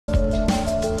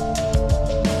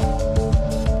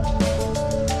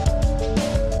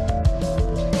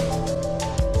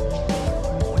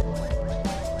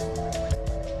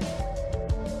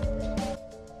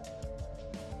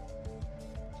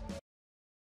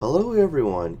Hello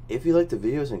everyone! If you like the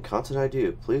videos and content I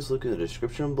do, please look in the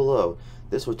description below.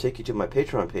 This will take you to my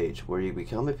Patreon page, where you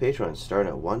become a patron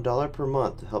starting at $1 per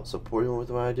month to help support me with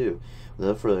what I do.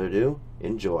 Without further ado,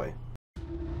 enjoy.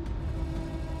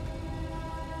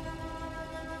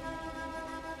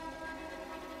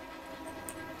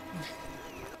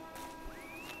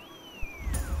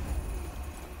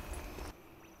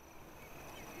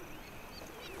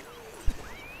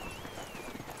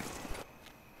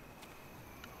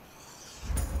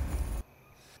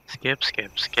 Skip,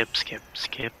 skip, skip, skip,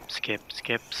 skip, skip,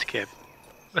 skip, skip.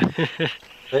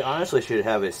 They honestly should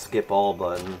have a skip all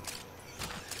button.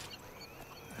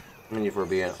 I mean, if we're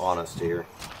being honest here.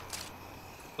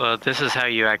 Well, this is how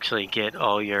you actually get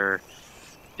all your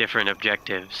different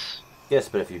objectives. Yes,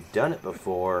 but if you've done it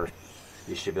before,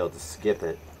 you should be able to skip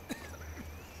it.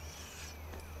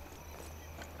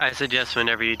 I suggest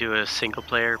whenever you do a single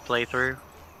player playthrough,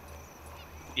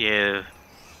 you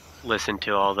listen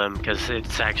to all of them, because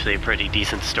it's actually a pretty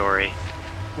decent story.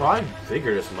 Well, I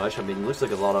figured as much. I mean, it looks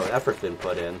like a lot of effort's been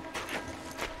put in.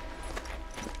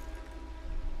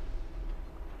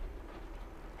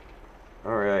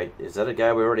 Alright, is that a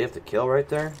guy we already have to kill right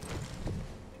there?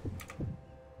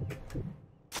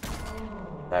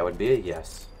 That would be a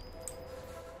yes.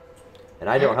 And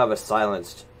I don't have a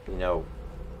silenced,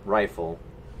 rifle.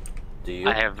 Do you?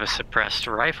 I have a suppressed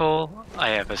rifle, I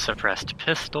have a suppressed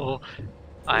pistol,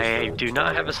 I do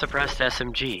not have a suppressed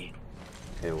SMG.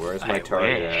 Okay, where's my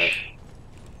target at?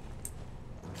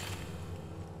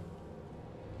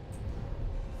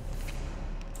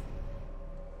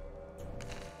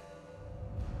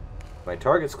 My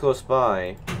target's close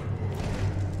by.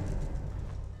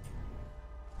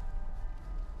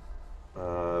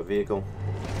 Vehicle.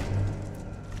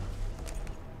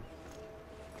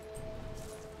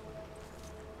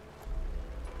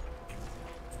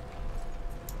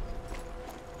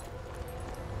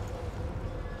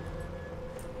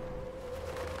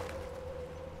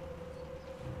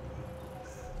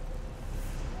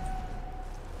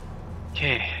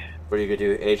 Okay. What are you gonna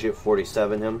do? Agent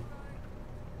 47 him?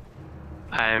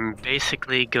 I'm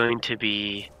basically going to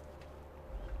be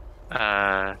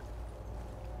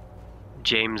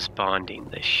James Bonding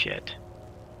this shit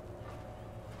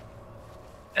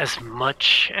as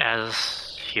much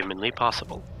as humanly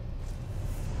possible.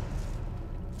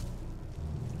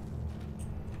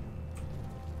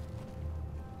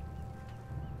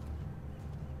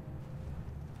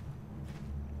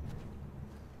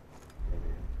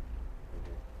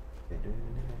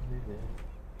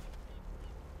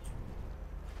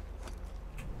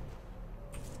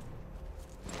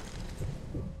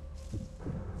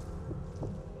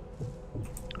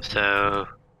 So,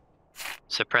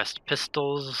 suppressed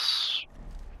pistols,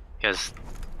 because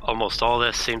almost all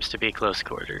this seems to be close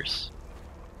quarters.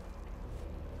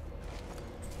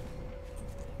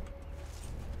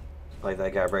 Like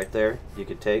that guy right there, you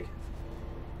could take.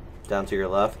 Down to your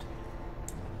left.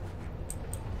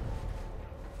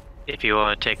 If you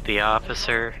want to take the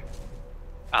officer,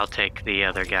 I'll take the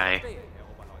other guy.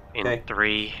 In Okay.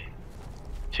 3,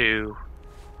 2,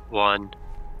 1,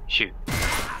 shoot.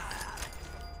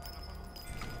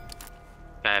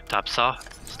 Guy up top saw,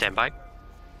 stand by.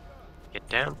 Get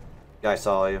down. Guy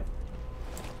saw you.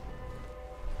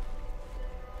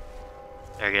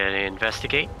 They're going to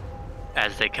investigate.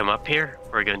 As they come up here,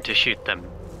 we're going to shoot them.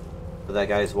 But that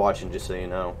guy's watching, just so you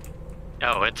know.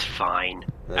 Oh, it's fine.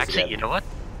 There's Actually, you know what?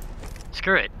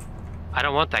 Screw it. I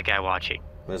don't want that guy watching.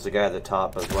 There's a guy at the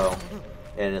top as well.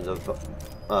 And in the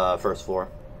first floor.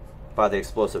 By the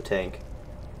explosive tank.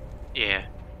 Yeah.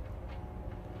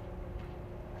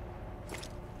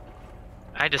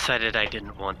 I decided I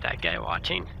didn't want that guy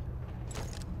watching.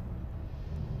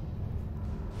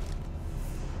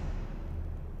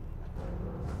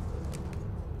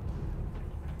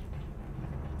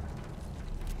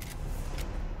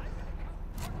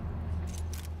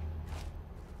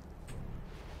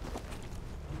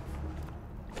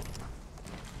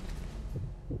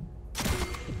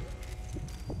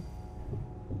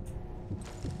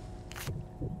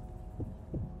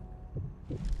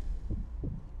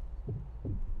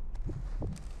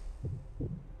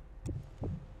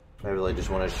 I really just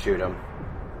want to shoot him.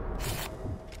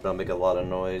 Don't make a lot of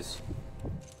noise.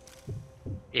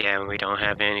 Yeah, we don't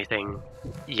have anything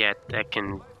yet that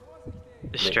can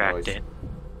distract it.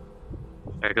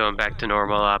 They're going back to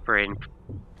normal operating.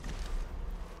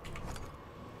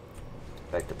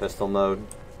 Back to pistol mode.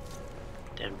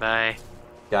 Stand by.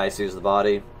 Guy sees the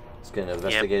body. He's gonna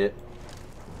investigate it.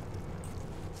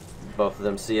 Both of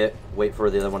them see it. Wait for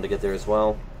the other one to get there as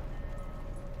well.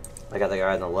 I got the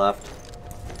guy on the left.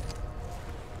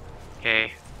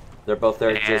 Okay. They're both there.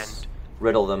 And just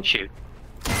riddle them. shoot.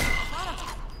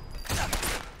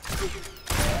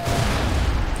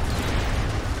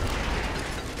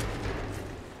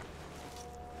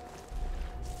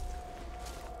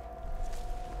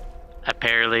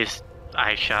 Apparently,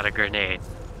 I shot a grenade.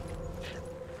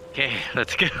 Okay,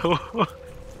 let's go.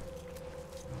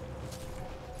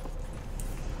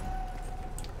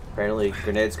 Apparently,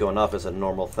 grenades going off is a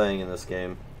normal thing in this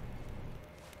game.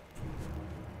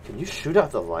 Can you shoot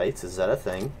out the lights? Is that a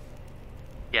thing?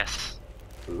 Yes.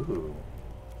 Ooh.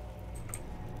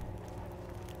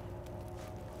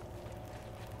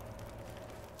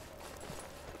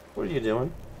 What are you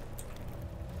doing?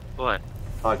 What?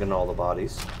 Hogging all the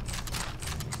bodies.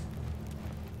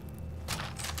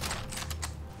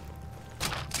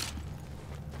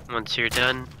 Once you're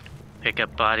done, pick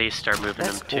up bodies, start moving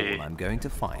That's them to, all I'm going to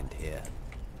find here.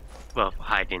 well,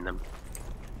 hiding them.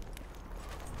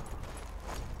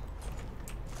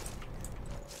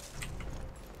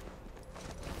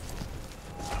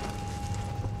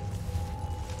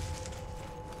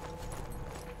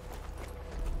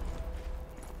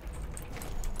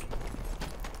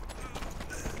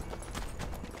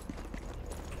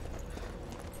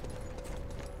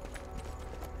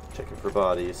 Checking for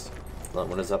bodies. That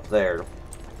one is up there.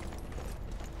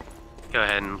 Go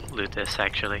ahead and loot this,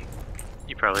 actually.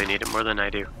 You probably need it more than I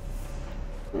do.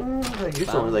 I usually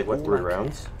only like, what, 3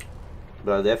 rounds?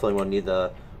 But I definitely want to need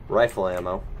the rifle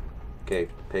ammo. Okay,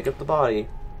 pick up the body.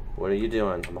 What are you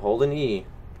doing? I'm holding E.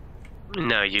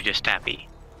 No, you just tap E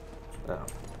Oh.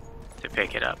 to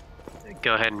pick it up.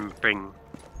 Go ahead and bring...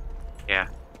 Yeah.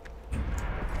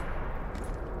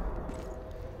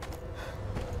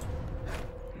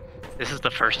 This is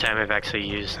the first time I've actually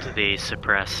used the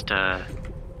suppressed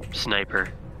sniper.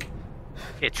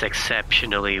 It's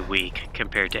exceptionally weak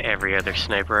compared to every other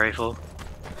sniper rifle.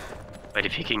 But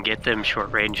if you can get them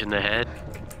short range in the head,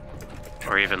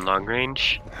 or even long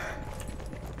range,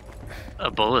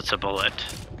 a bullet's a bullet.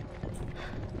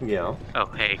 Yeah. Oh,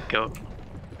 hey, go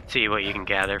see what you can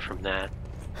gather from that.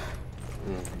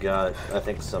 Got, I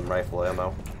think, some rifle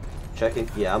ammo. Checking.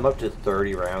 Yeah, I'm up to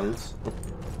 30 rounds.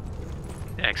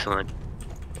 Excellent.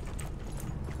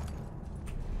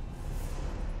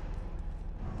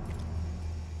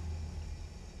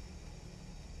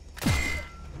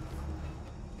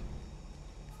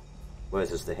 What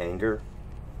is this, the hangar?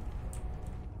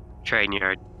 Train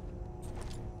yard.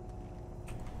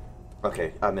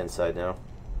 Okay, I'm inside now.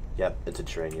 Yep, it's a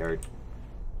train yard.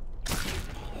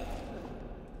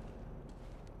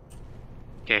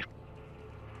 Okay.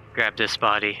 Grab this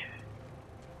body.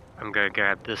 I'm gonna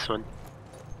grab this one.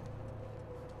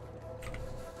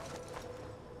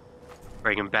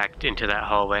 Bring him back into that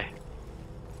hallway.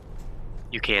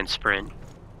 You can sprint.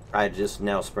 I just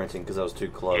now sprinting because I was too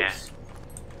close. Yeah.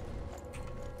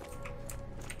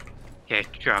 Okay,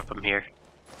 drop him here.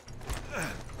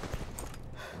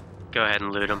 Go ahead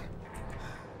and loot him.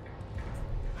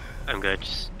 I'm gonna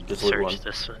just Just loot one. search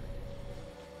this one.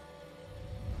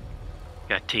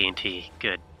 Got TNT,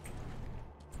 good.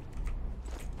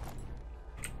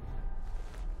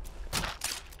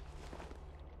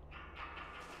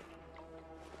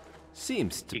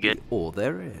 Seems to You be good? all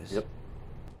there is. Yep.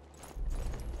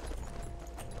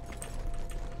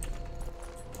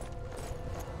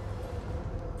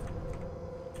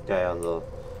 Guy on the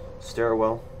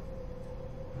stairwell.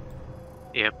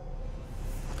 Yep.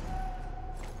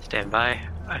 Stand by.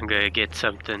 I'm gonna get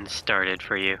something started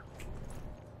for you.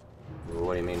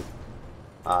 What do you mean?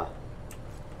 Ah.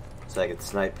 So I can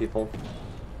snipe people?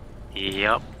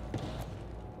 Yep.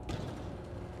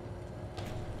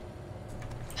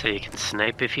 So you can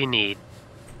snipe if you need.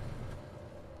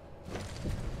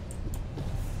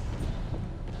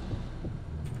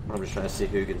 I'm just trying to see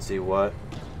who can see what.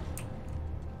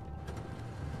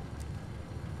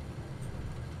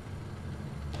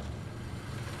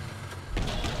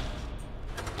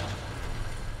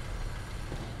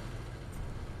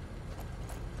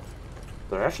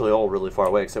 They're actually all really far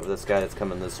away except for this guy that's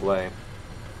coming this way.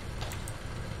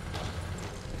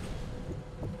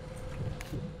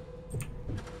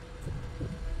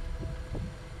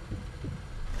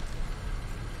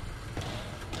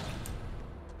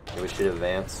 Maybe we should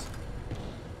advance.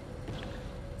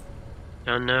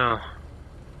 Oh no.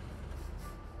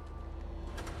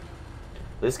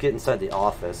 Let's get inside the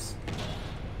office.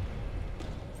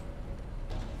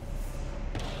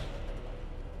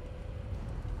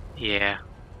 Yeah.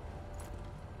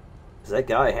 'Cause that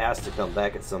guy has to come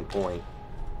back at some point.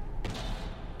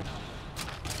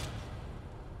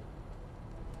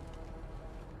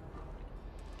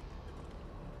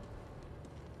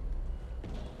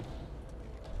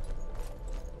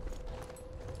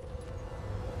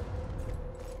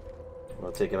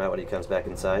 We'll take him out when he comes back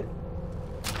inside.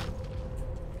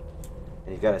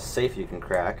 And you got a safe you can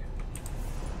crack.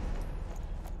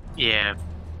 Yeah.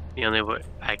 The only way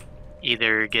I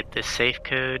either get the safe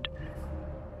code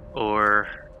or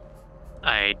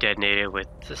I detonate it with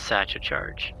the satchel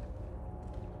charge.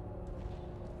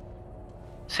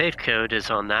 Safe code is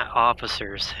on that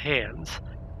officer's hands.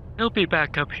 He'll be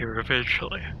back up here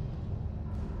eventually.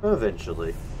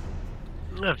 Eventually.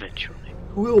 Eventually.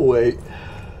 We'll wait.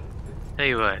 Tell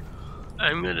you what,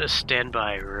 I'm gonna stand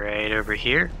by right over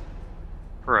here.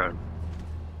 Prone.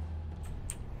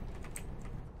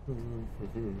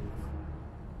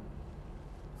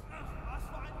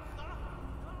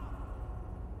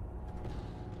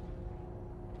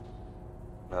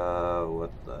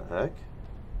 What the heck?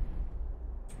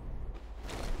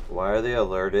 Why are they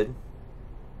alerted?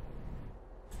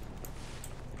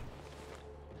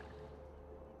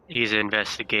 He's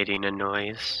investigating a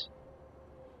noise.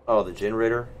 Oh, the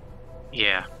generator?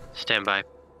 Yeah, stand by.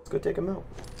 Let's go take him out.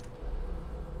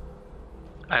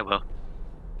 I will.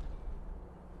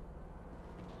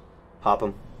 Pop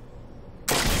him.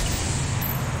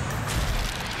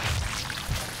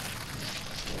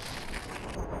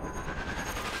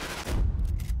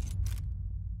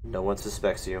 No one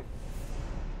suspects you.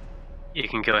 You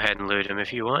can go ahead and loot him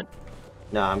if you want.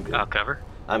 No, I'm good. I'll cover.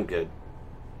 I'm good.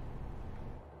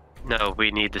 No,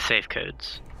 we need the safe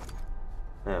codes.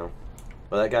 Oh.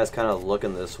 Well, that guy's kind of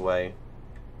looking this way.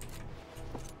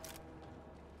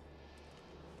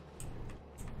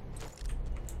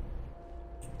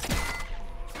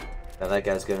 Now that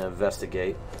guy's gonna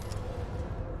investigate.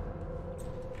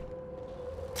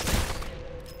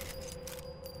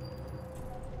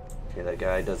 Okay, that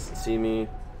guy doesn't see me.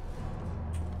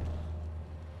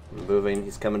 I'm moving,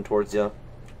 he's coming towards you.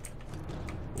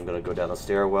 I'm gonna go down the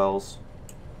stairwells.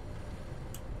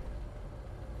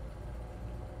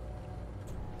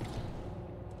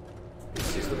 He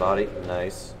sees the body,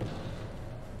 nice.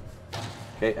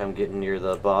 Okay, I'm getting near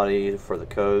the body for the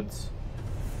codes.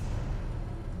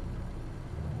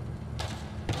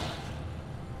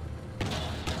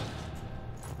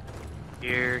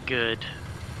 You're good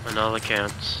on all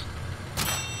accounts.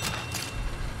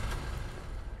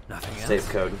 Nothing else. Safe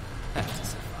code. That has to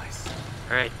suffice.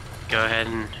 Alright, go ahead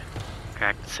and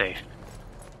crack the safe.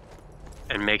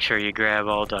 And make sure you grab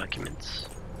all documents.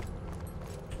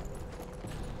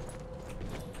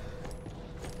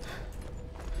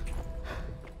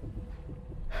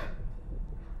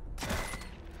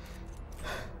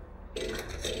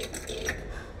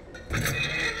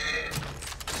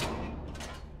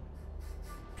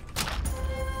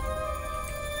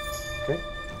 Okay.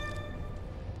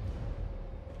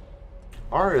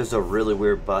 R is a really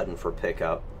weird button for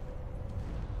pickup.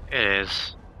 It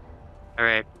is.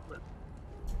 Alright.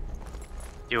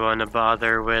 You want to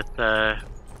bother with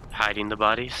hiding the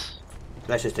bodies?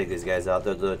 Let's just take these guys out.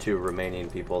 They're the two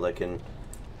remaining people that can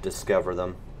discover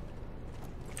them.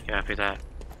 Copy that.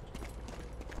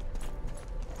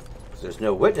 'Cause there's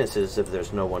no witnesses if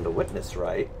there's no one to witness,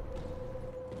 right?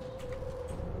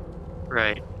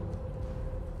 Right.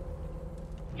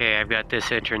 Okay, I've got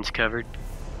this entrance covered.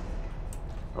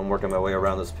 I'm working my way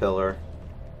around this pillar.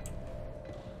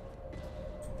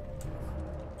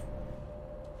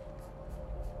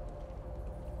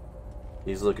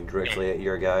 He's looking directly at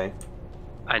your guy.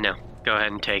 I know. Go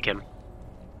ahead and take him.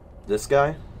 This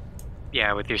guy?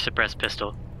 Yeah, with your suppressed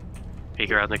pistol.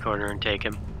 Peek around the corner and take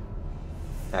him.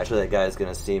 Actually, that guy's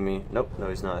gonna see me. Nope, no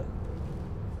he's not.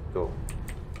 Cool.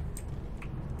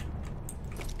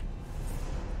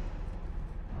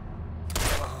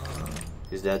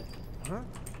 He's dead. Huh?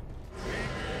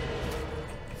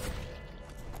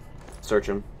 Search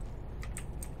him.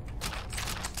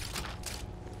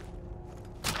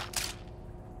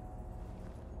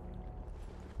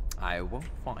 I won't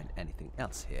find anything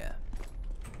else here.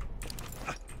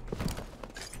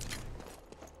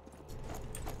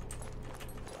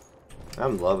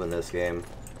 I'm loving this game.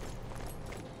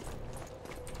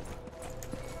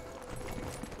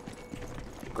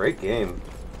 Great game.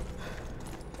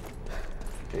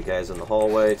 Okay, guys in the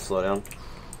hallway, slow down.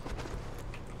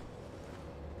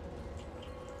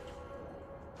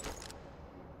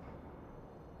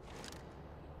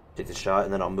 Take the shot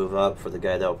and then I'll move up for the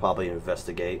guy that will probably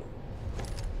investigate.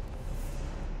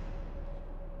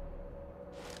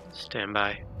 Stand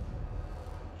by.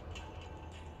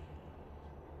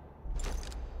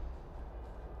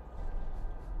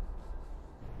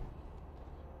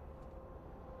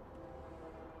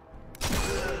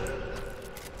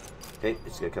 Okay,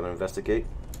 he's gonna come and investigate.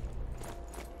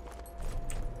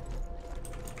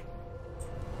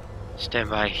 Stand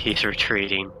by. He's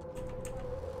retreating.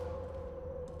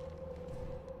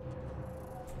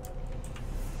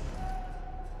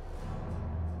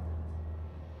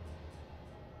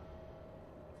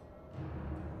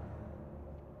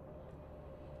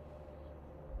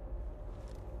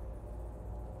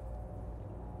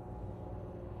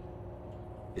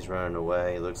 He's running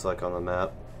away, he looks like on the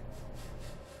map.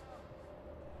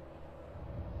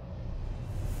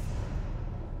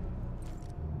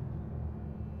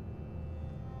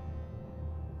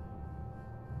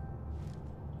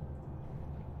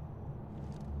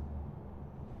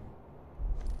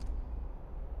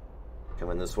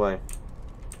 Coming this way.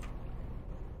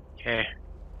 Okay.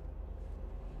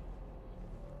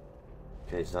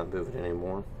 Okay, he's not moving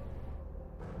anymore.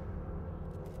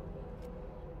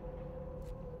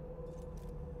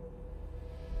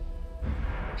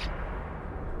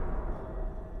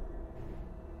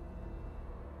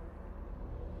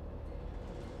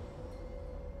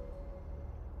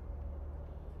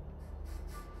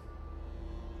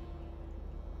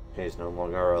 Okay, he's no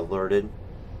longer alerted.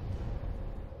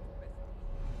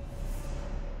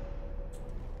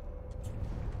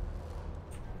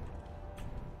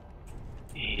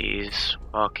 He's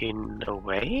walking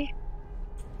away?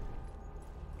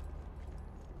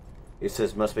 He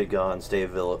says must be gone. Stay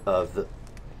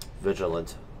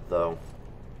vigilant, though.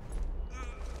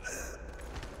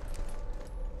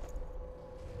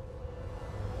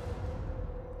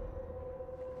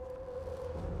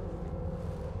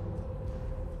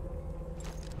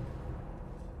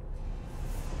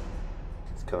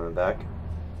 He's coming back.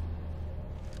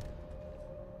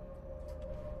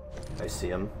 I see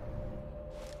him.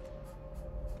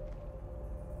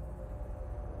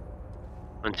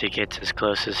 Once he gets as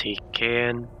close as he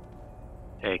can,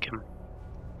 take him.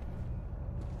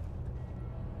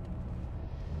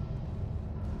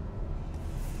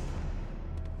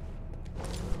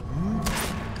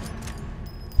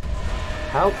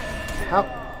 How?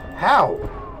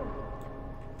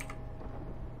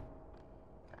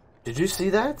 Did you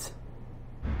see that?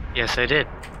 Yes, I did.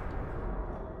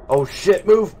 Oh shit,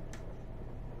 move!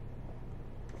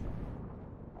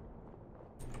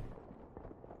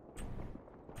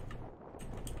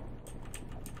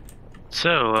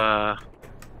 So,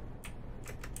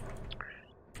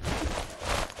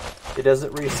 It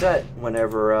doesn't reset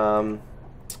whenever,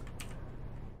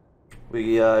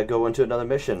 we, go into another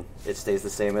mission. It stays the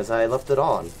same as I left it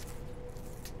on.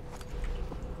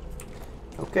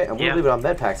 Okay, I'm gonna leave it on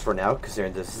medpacks for now,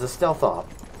 considering this is a stealth op.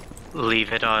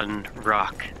 Leave it on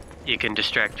rock. You can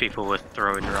distract people with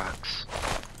throwing rocks.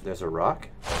 There's a rock?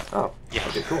 Oh, yes.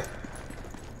 Okay, cool.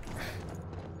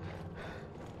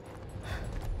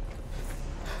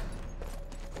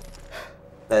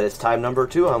 That is time number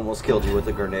 2. I almost killed you with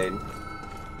a grenade.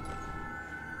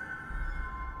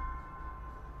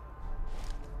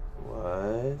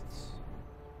 What?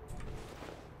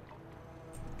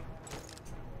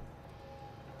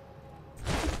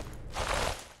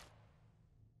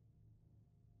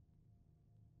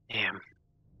 Damn.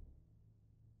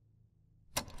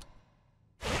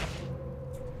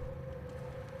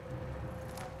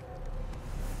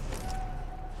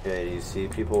 Okay, do you see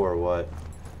people or what?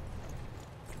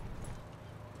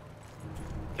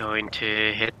 Going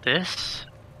to hit this.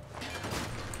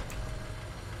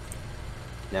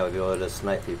 Now we'll be able to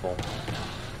snipe people.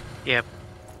 Yep.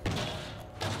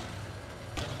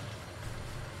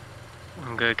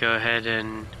 I'm gonna go ahead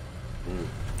and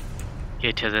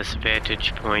get to this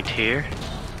vantage point here.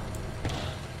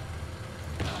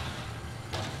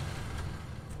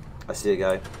 I see a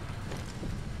guy.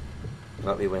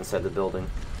 Let me inside the building.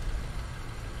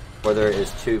 Where there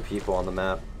is 2 people on the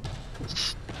map.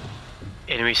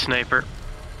 Enemy sniper.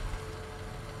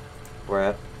 Where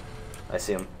at? I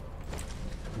see him.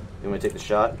 You want me to take the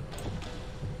shot?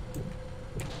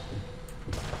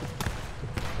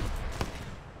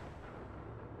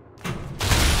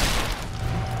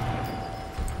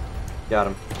 Got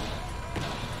him.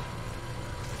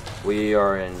 We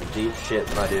are in deep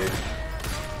shit, my dude.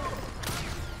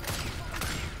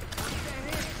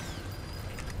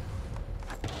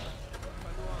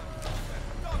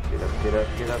 Get up,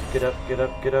 get up, get up, get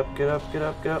up, get up, get up, get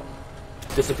up, get up.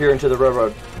 Disappear into the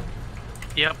railroad.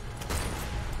 Yep.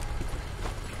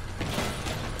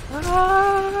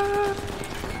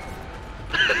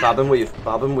 Bob and weave,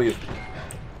 bob and weave.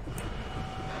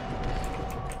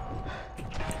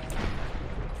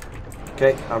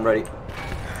 Okay, I'm ready.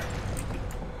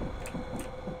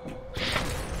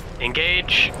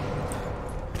 Engage.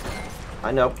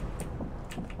 I know.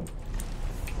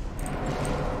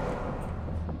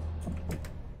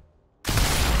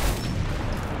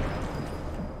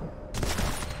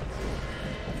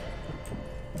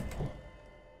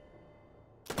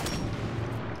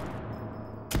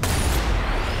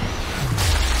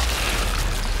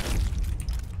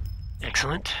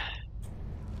 Excellent.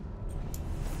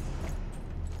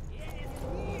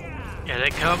 Here they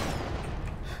come.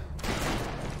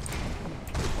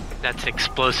 That's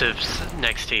explosives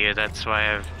next to you. That's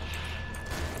why I've.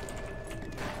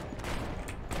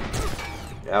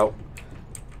 Out.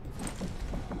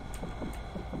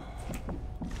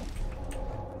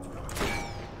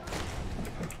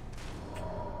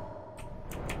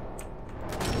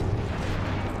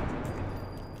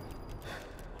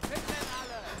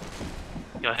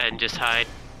 Go ahead and just hide.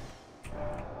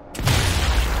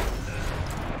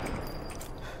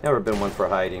 Never been one for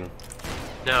hiding.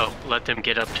 No, let them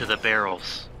get up to the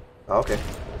barrels. Oh, okay.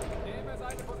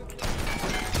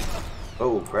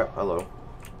 Oh crap! Hello.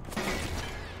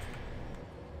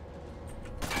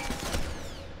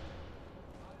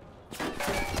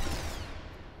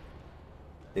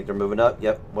 Think they're moving up?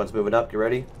 Yep, one's moving up. You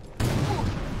ready?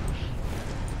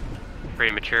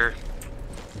 Premature.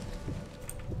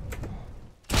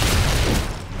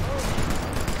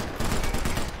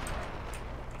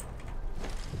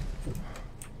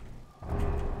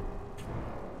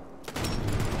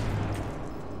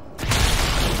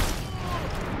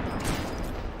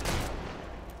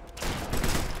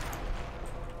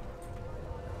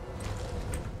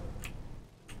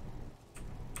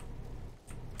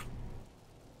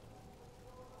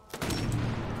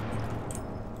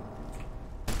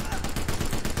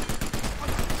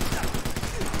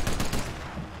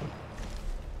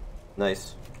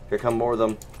 Nice. Here come more of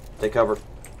them. Take cover.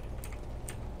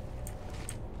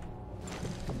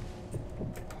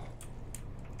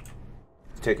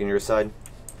 Taking your side.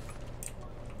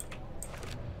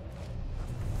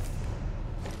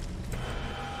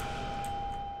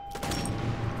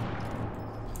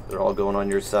 They're all going on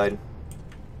your side.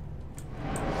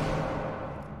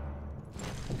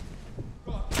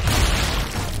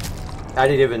 I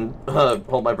didn't even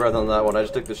hold my breath on that one. I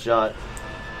just took the shot.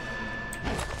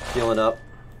 Healing up.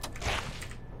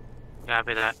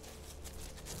 Copy that.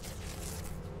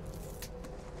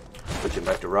 Switching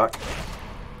back to rock.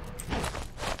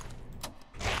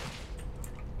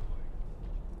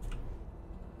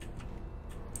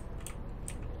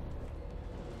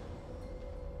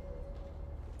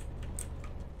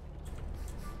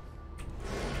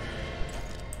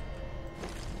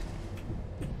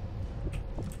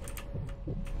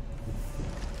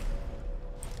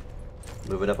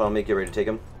 Moving up on me. Get ready to take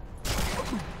him.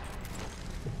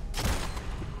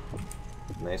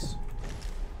 Nice.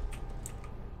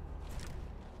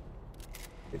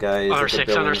 The guy is Under at the 6,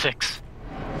 building. under 6.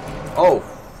 Oh,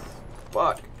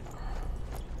 fuck.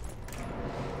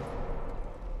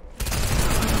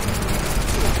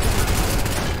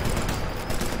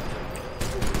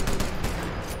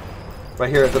 Right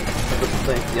here at the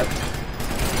thing. Yep.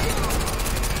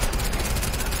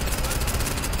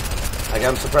 I got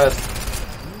him suppressed.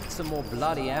 Need some more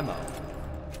bloody ammo.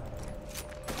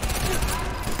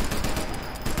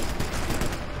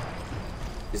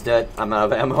 He's dead. I'm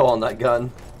out of ammo on that gun.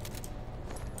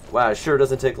 Wow, it sure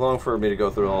doesn't take long for me to go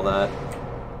through all that.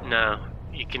 No,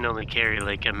 you can only carry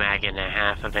like a mag and a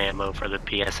half of ammo for the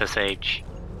PSSH.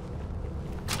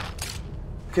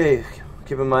 Okay,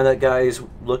 keep in mind that guy is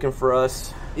looking for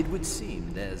us. It would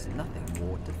seem there's nothing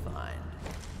more to find.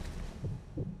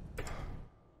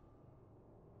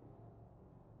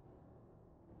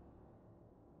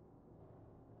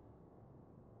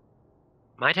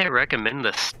 Might I recommend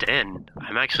the Sten?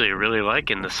 I'm actually really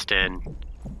liking the Sten.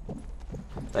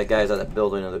 That guy's at that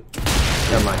building.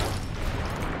 Never mind.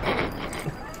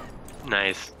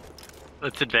 Nice.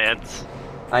 Let's advance.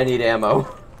 I need ammo.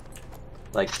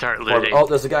 Like, Start looting. oh,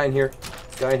 there's a guy in here.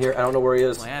 Guy in here. I don't know where he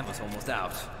is. My ammo's almost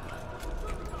out.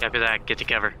 Copy that. Get to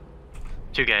cover.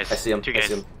 2 guys. I see him. 2 I guys.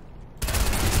 see him.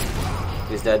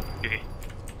 He's dead. Okay.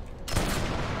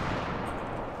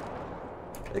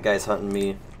 The guy's hunting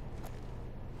me.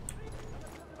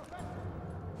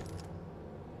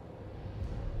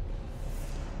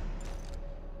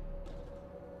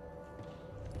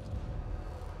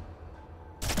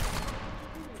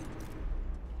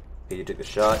 Okay, you took a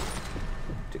shot.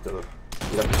 Took the.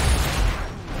 Yep.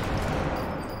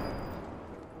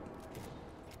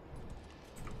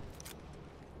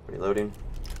 Reloading.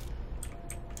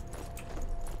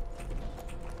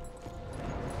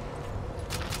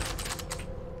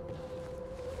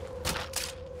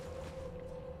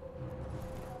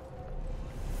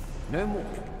 No more.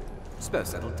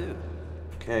 Suppose that'll do.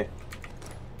 Okay.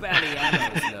 Bloody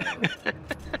ammo's low.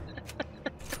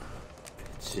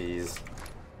 Jeez.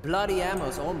 Bloody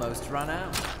ammo's almost run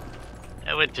out.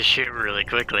 I went to shoot really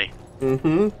quickly.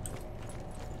 Mm-hmm.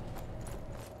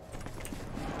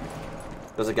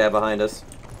 There's a guy behind us.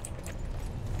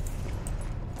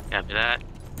 Copy that.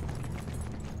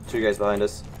 2 guys behind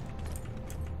us.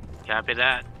 Copy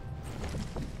that.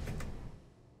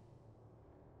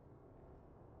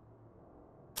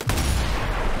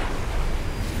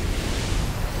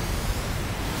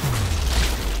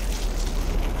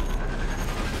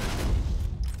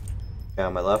 Okay,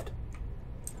 on my left.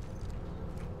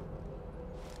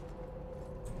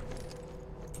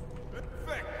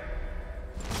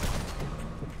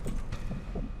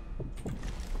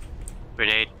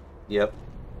 Grenade. Yep.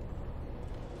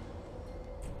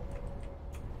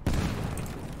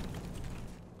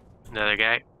 Another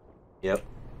guy. Yep.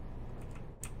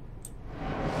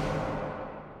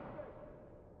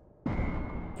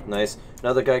 Nice.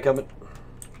 Another guy coming.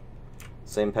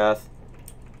 Same path.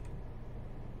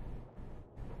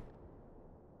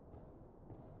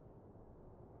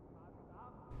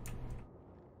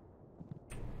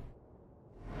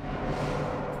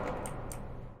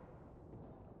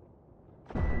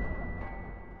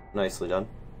 Nicely done.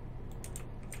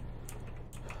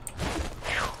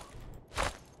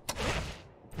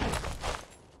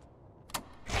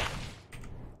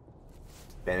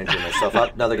 Bandaging myself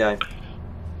up. Another guy.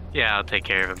 Yeah, I'll take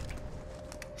care of him.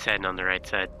 He's heading on the right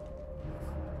side.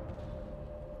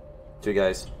 2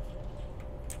 guys.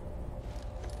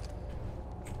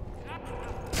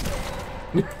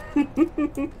 He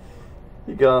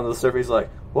got on the surface, he's like,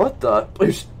 what the?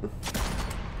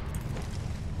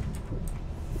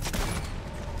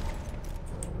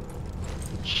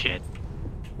 Shit.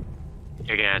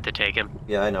 You're gonna have to take him.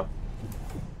 Yeah, I know.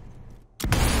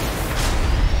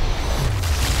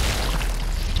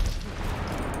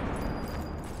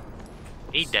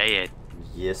 He dead.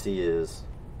 Yes, he is.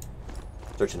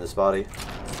 Searching this body.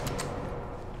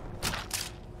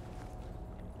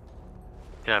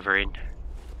 Covering.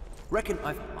 Reckon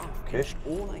I've finished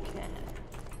all I can.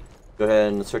 Go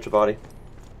ahead and search a body.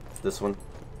 This one.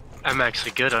 I'm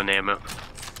actually good on ammo.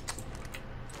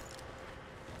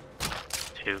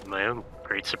 To my own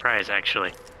great surprise,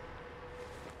 actually.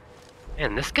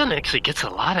 Man, this gun actually gets a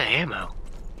lot of ammo.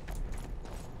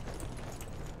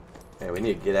 Hey, we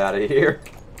need to get out of here.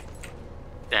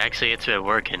 Actually, it's been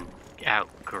working out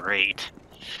great.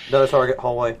 Another target,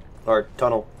 hallway, or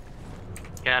tunnel.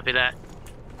 Copy that.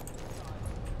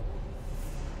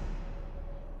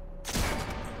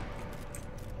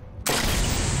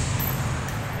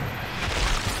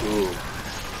 Ooh.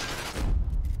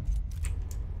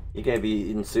 He can't be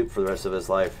eating soup for the rest of his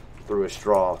life through a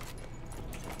straw.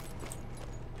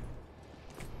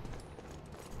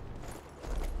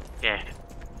 Yeah.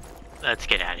 Let's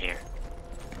get out of here.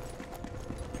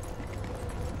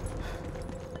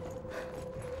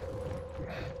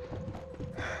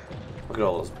 Look at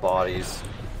all those bodies.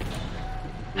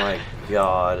 My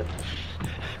God.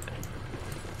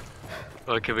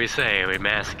 What can we say? We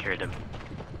massacred him.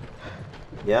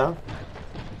 Yeah?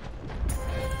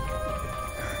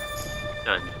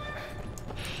 Done.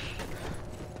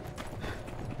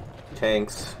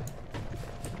 Tanks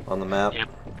on the map. Yep.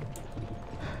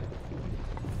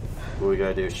 What we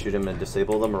gotta do? Shoot them and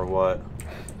disable them, or what?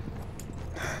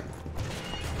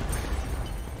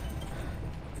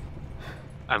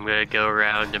 I'm gonna go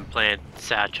around and plant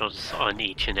satchels on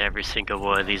each and every single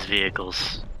one of these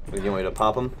vehicles. You want me to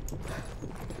pop them?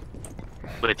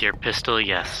 With your pistol,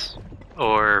 yes.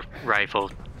 Or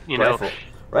rifle. You know.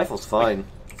 Rifle's fine,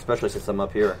 especially since I'm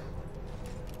up here.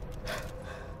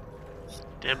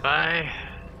 Stand by.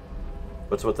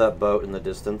 What's with that boat in the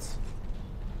distance?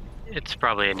 It's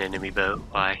probably an enemy boat.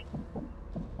 Why?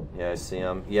 Yeah, I see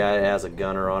him. Yeah, it has a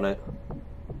gunner on it.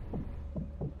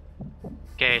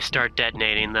 Okay, start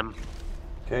detonating them.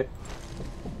 Okay.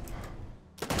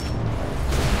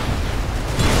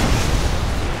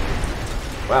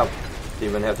 Wow. You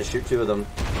even have to shoot 2 of them.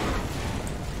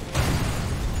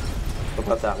 What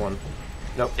about that one?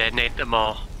 Nope. Detonate them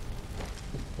all.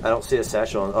 I don't see a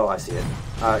satchel on. Oh, I see it.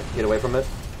 Alright, get away from it.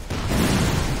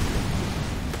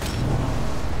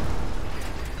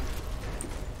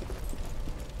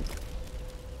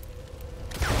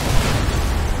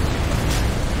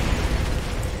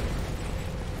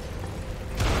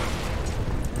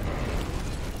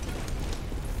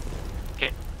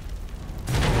 Okay.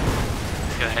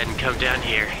 Go ahead and come down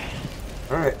here.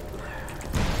 Alright.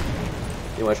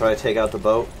 You want to try to take out the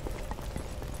boat?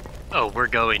 Oh, we're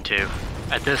going to.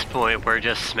 At this point, we're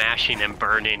just smashing and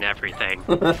burning everything.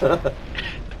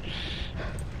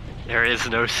 There is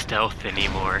no stealth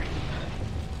anymore.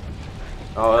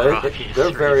 Oh,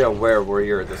 they're very aware we're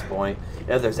here at this point.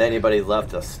 If there's anybody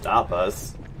left to stop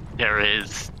us. There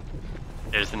is.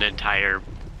 There's an entire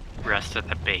rest of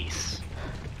the base.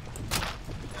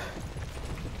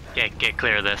 Get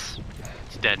clear of this.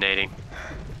 It's detonating.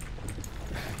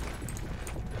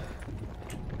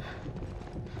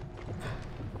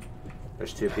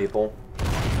 There's 2 people.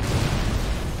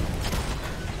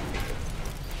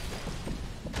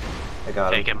 I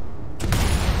got him. Take him.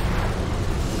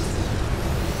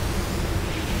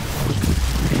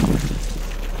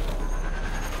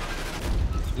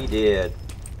 did.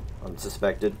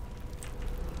 Unsuspected.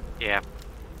 Yeah.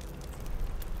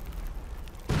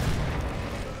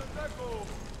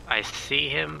 I see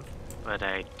him, but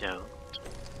I don't.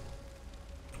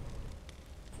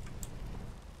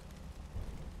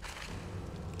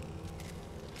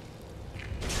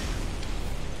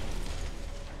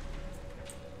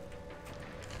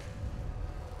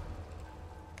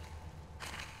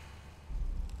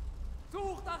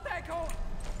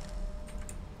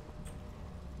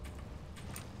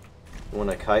 Want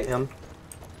to kite him?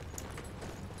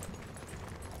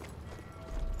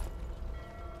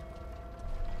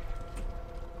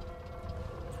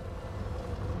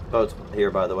 Boat's here,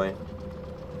 by the way.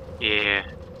 Yeah.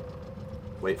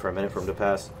 Wait for a minute for him to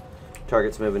pass.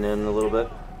 Target's moving in a little bit.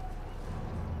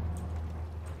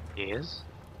 He is?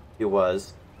 He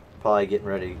was. Probably getting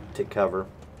ready to take cover.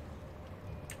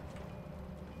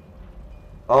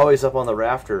 Oh, he's up on the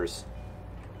rafters.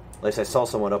 At least I saw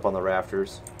someone up on the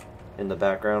rafters in the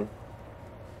background.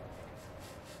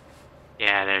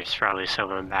 Yeah, there's probably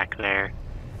someone back there.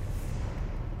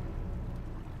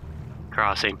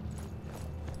 Crossing.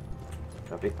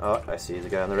 Copy. Oh, I see the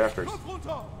guy on the rafters.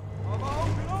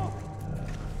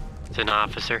 It's an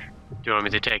officer. Do you want me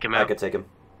to take him out? I could take him.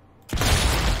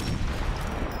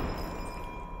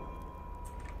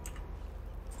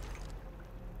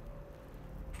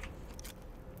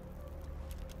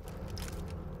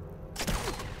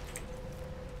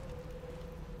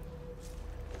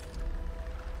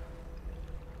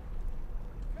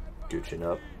 Gooching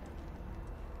up.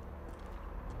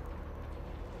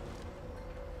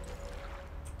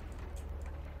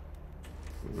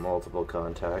 Multiple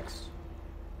contacts.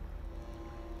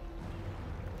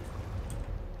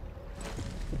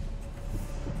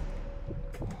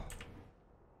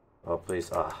 Oh, please.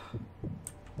 Ah.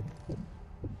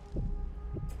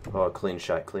 Oh, clean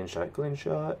shot, clean shot, clean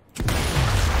shot.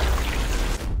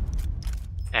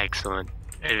 Excellent.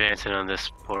 Advancing on this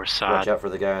poor sod. Watch out for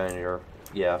the guy on your...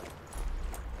 Yeah.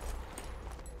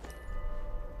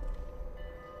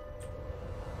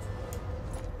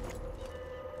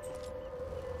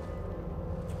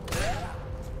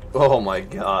 Oh my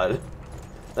god.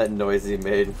 That noise he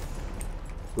made.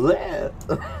 Bleh.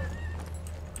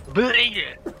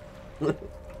 I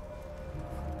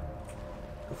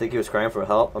think he was crying for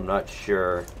help. I'm not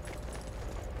sure.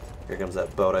 Here comes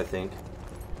that boat, I think.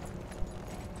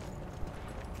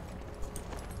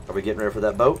 Are we getting ready for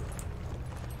that boat?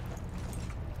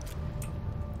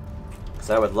 Because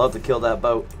I would love to kill that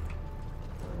boat.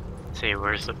 See,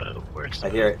 where's the boat? Where's the I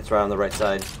hear it. It's right on the right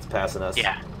side. It's passing us.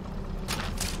 Yeah.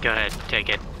 Go ahead, take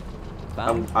it.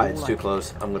 It's too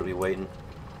close. I'm going to be waiting.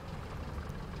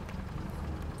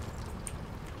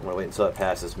 I'm going to wait until it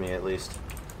passes me, at least.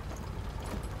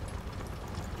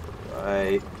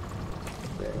 Right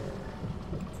there.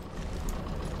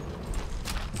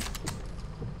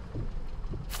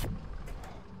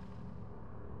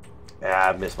 Ah,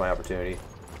 I missed my opportunity.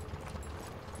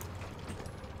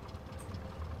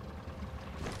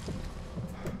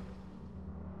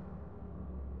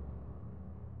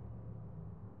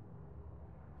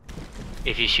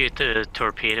 If you shoot the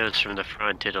torpedoes from the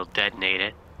front, it'll detonate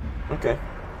it. Okay.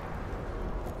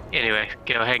 Anyway,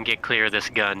 go ahead and get clear of this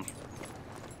gun.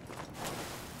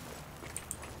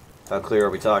 How clear are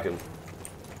we talking?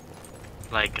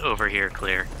 Like, over here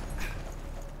clear.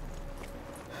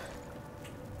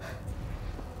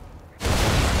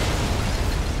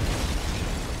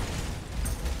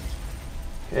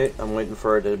 Okay, I'm waiting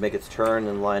for it to make its turn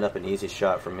and line up an easy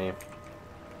shot for me.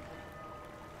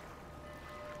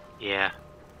 Yeah.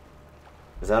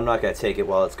 Because I'm not going to take it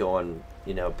while it's going,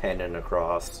 you know, panning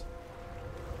across.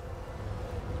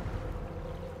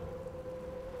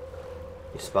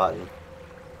 You spotting?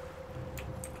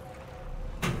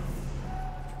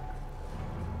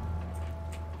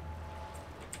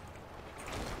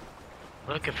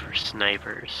 Looking for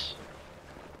snipers.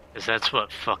 Because that's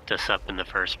what fucked us up in the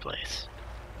first place.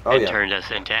 Oh, and yeah. turned us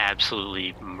into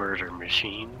absolutely murder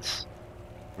machines.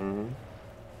 Mm-hmm.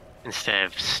 Instead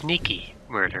of sneaky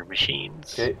murder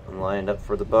machines. Okay, I'm lined up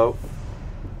for the boat.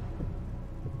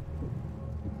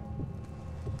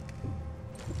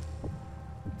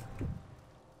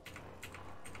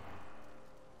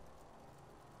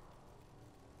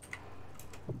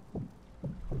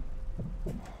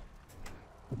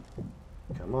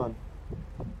 Come on.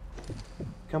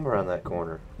 Come around that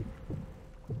corner.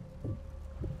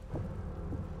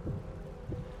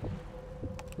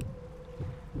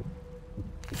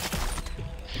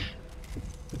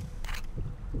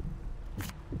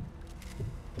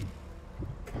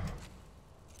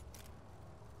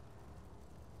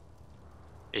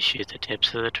 They shoot the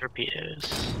tips of the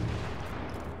torpedoes.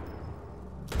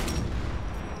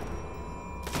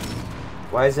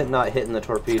 Why is it not hitting the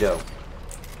torpedo?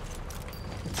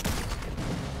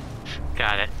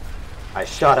 Got it. I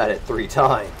shot at it 3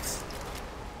 times.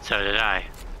 So did I.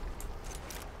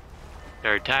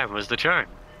 Third time was the charm.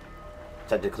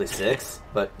 Technically 6,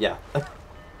 but yeah.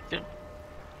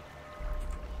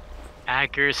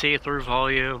 Accuracy through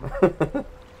volume.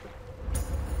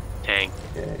 Tank.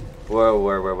 Okay. Whoa,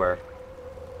 where?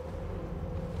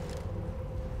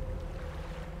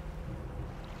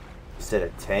 You said a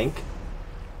tank?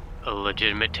 A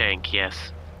legitimate tank,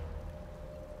 yes.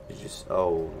 Did you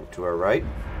oh, to our right?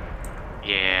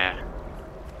 Yeah.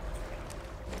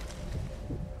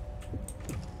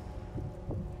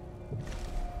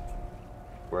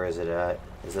 Where is it at?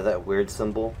 Is it that weird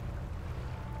symbol?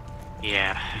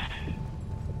 Yeah.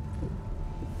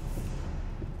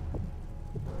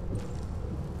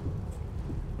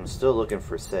 I'm still looking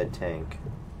for said tank.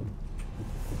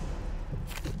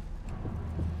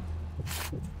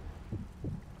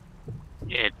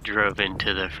 It drove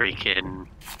into the freaking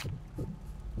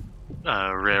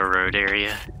railroad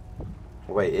area.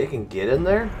 Wait, it can get in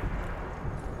there?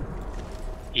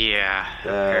 Yeah,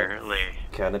 apparently.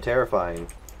 Kind of terrifying.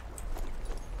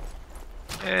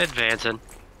 Advancing.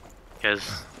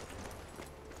 Because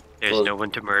there's no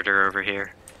one to murder over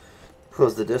here.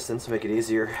 Close the distance, make it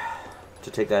easier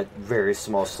to take that very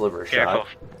small sliver Careful. shot.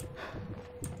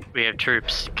 We have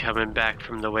troops coming back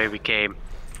from the way we came.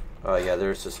 Oh yeah,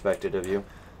 they're suspected of you.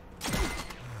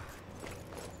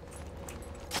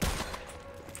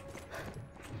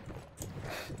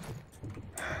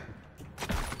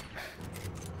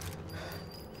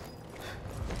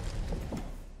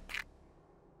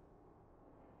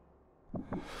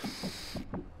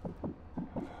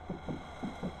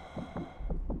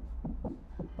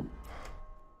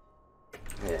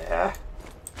 Yeah.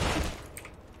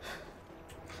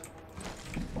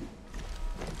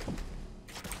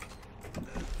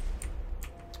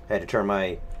 I had to turn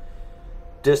my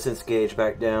distance gauge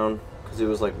back down because it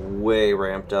was like way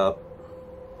ramped up.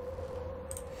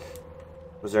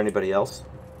 Was there anybody else?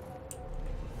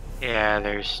 Yeah,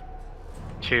 there's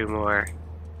 2 more.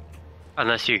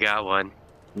 Unless you got one.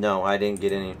 No, I didn't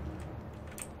get any.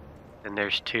 Then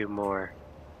there's 2 more.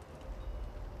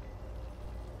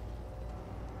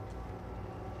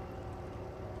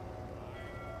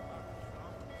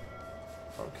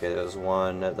 Okay, there's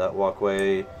one at that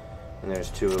walkway, and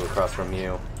there's 2 across from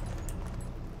you.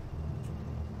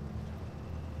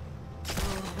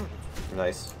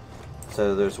 Nice.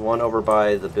 So there's one over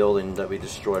by the building that we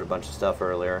destroyed a bunch of stuff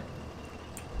earlier.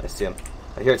 I see him.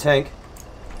 I hear a tank.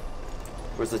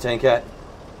 Where's the tank at?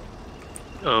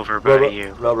 Over by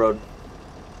you. Railroad.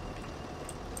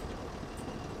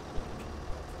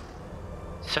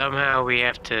 Somehow we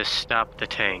have to stop the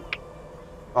tank.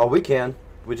 Oh, we can.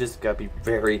 We just gotta be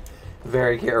very,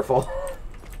 very careful.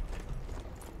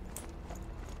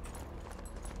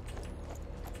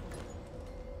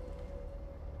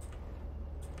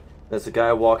 There's a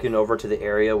guy walking over to the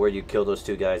area where you killed those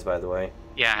 2 guys, by the way.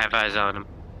 Yeah, I have eyes on him.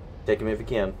 Take him if you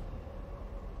can.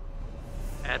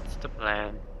 That's the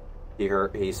plan.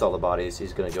 He saw the bodies.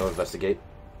 He's gonna go investigate.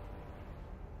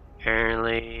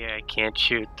 Apparently, I can't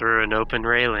shoot through an open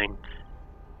railing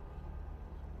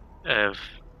of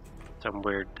some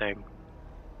weird thing.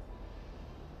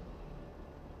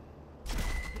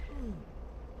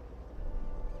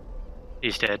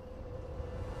 He's dead.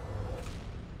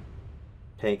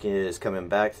 Tank is coming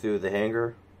back through the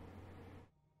hangar.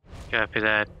 Copy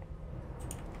that.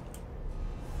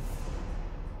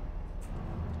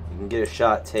 You can get a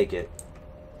shot, take it.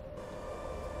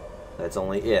 That's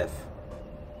only if.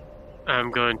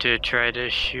 I'm going to try to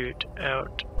shoot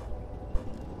out.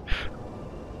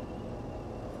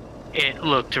 It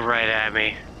looked right at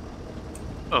me.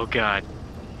 Oh god.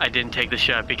 I didn't take the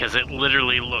shot because it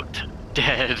literally looked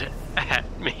dead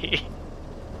at me.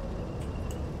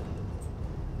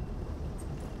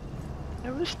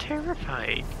 I was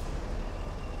terrified.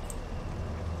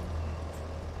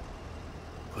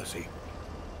 Pussy.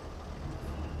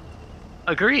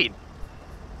 Agreed.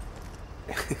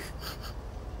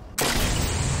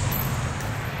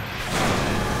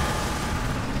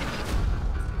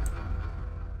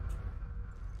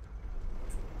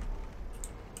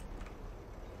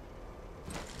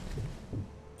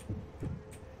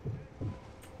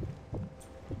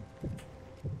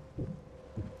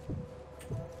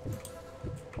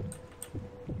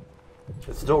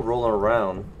 It's still rolling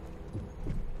around.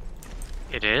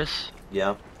 It is?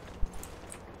 Yeah.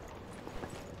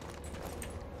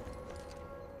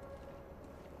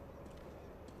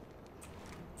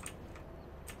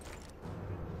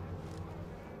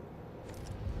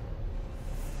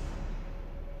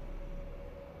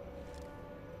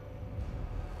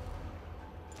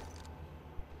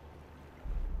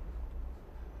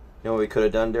 You know what we could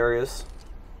have done, Darius?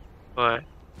 What?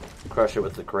 Crush it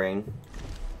with the crane.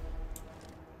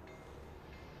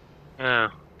 Oh.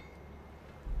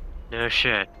 No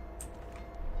shit.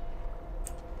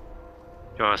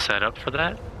 You want to set up for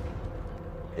that?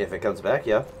 If it comes back,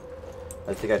 yeah.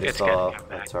 I think I just It's saw gotta come a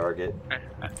back. target.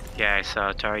 Yeah, I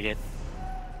saw a target.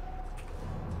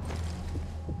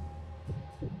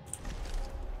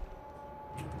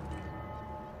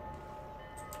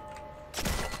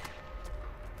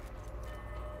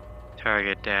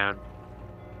 Target down.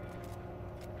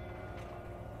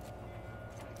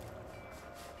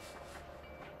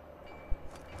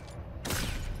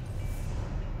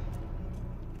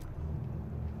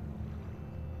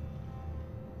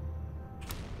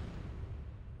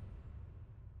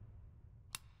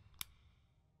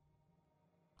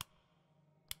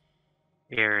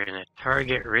 You're in a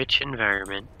target-rich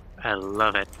environment. I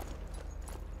love it.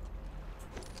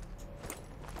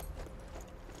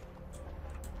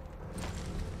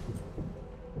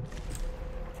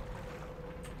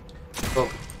 Oh,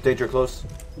 danger close.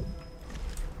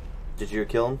 Did you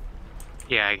kill him?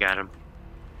 Yeah, I got him.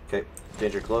 Okay,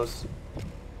 danger close.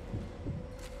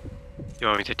 You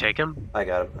want me to take him? I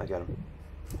got him, I got him.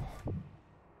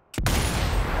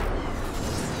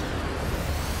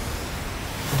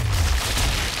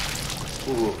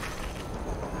 Ooh.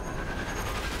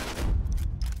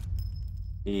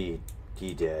 He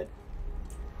dead.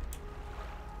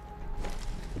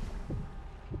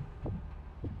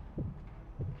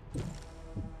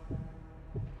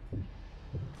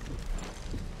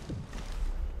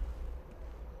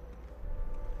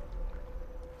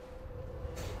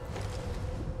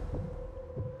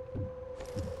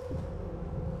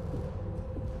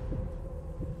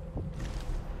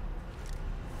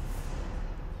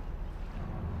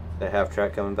 They have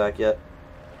track coming back yet?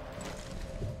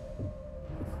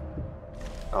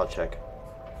 I'll check.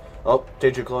 Oh,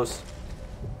 danger close.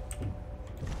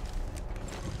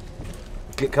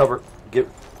 Get cover. Get.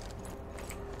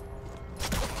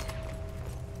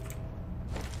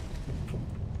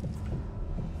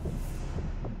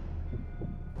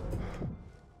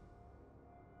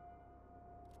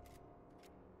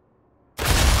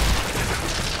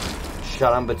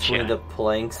 Shot him between the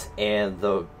planks and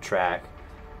the track.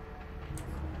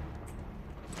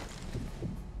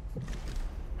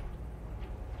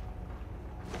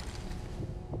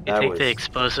 You think the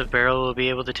explosive barrel will be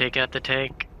able to take out the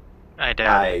tank? I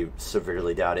doubt I it.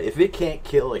 severely doubt it. If it can't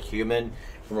kill a human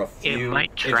from a few It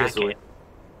might track inches away. it.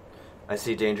 I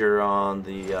see danger on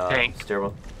the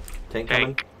stairwell. Tank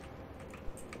coming?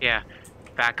 Yeah.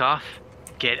 Back off.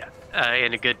 Get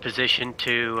in a good position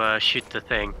to shoot the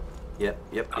thing. Yep.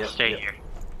 I'll stay here.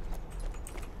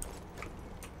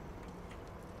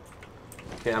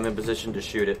 Okay, I'm in position to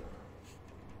shoot it.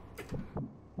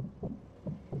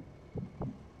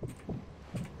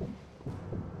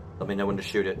 Let me know when to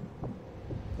shoot it.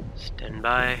 Stand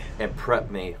by. And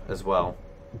prep me as well.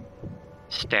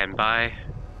 Stand by.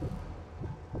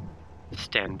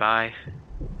 Stand by.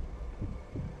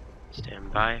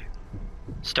 Stand by.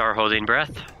 Start holding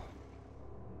breath.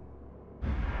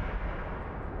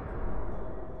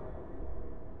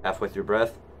 Halfway through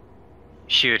breath.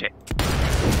 Shoot it.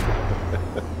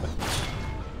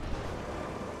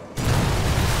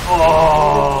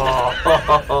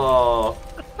 Oh!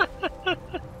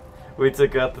 We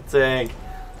took out the tank.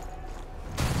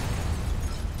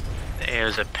 It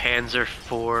was a Panzer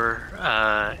IV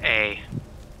A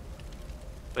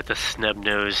with a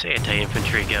snub-nose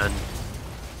anti-infantry gun.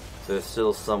 There's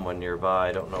still someone nearby.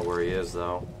 I don't know where he is,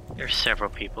 though. There's several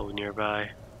people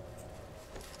nearby.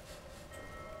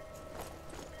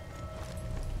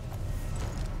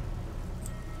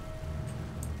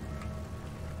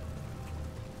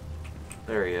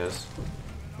 There he is.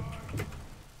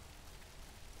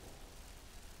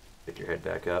 Pick your head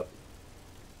back up.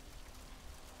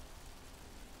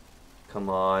 Come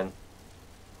on.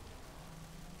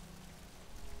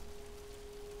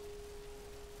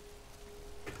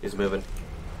 He's moving.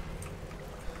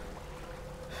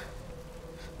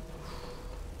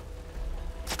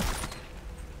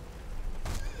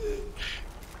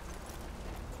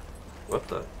 What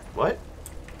the? What?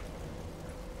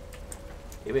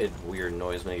 He made a weird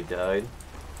noise when he died.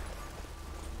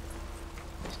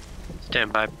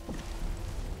 Stand by.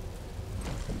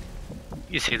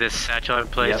 You see this satchel I'm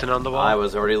placing Yep, on the wall? I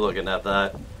was already looking at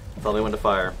that. Tell me when to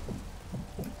fire.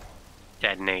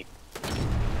 Detonate.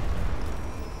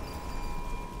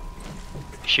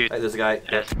 Shoot. Hey, there's a guy.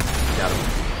 Yes. Yep, got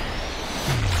him.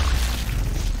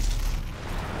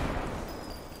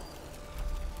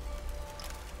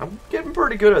 I'm getting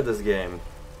pretty good at this game.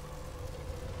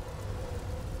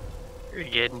 You're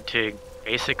getting to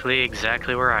basically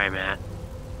exactly where I'm at.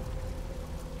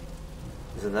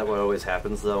 Isn't that what always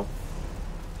happens, though?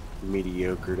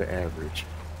 Mediocre to average.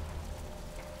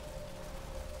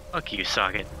 Fuck you,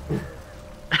 Socket.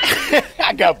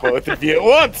 I got both of you at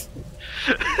once.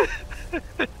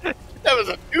 That was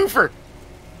a doofer.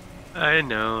 I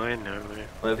know.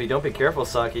 Well, if you don't be careful,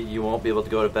 Saki, you won't be able to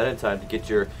go to bed in time to get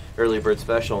your early bird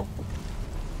special.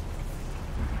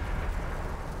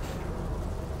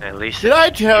 At least. Did I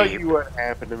tell you what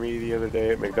happened to me the other day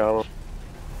at McDonald's?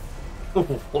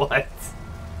 What?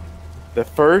 The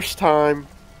first time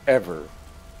ever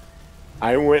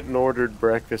I went and ordered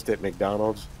breakfast at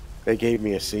McDonald's, they gave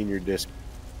me a senior discount.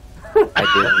 I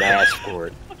didn't ask for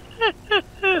it.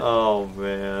 Oh,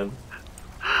 man.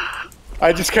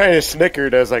 I just kind of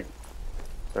snickered. I was like,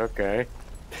 okay.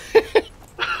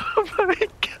 Oh my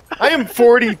god. I am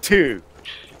 42.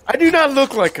 I do not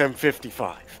look like I'm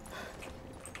 55.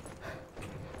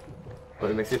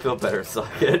 But it makes you feel better,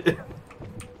 Socket.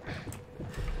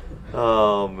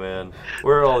 Oh, man.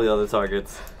 Where are all the other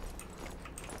targets?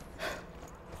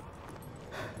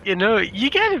 You know, you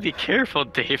gotta be careful,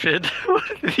 David. One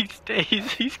of these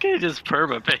days, he's gonna just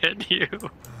permaban you.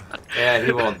 Yeah,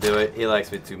 he won't do it. He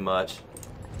likes me too much.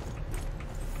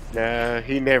 Nah,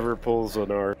 he never pulls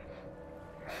on our...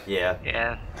 Yeah.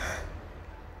 Yeah.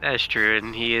 That's true,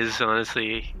 and he is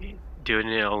honestly doing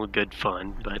it all good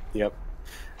fun, but Yep.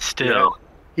 still. Yeah.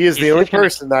 He is the He's only just gonna-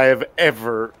 person I have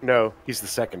ever... No, he's the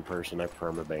second person I've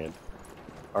permabanned.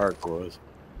 Ark was.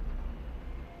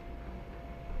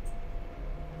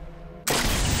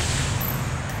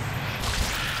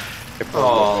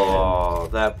 Oh,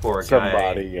 that poor guy.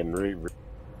 Somebody and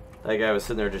That guy was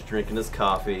sitting there just drinking his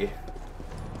coffee.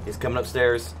 He's coming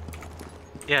upstairs.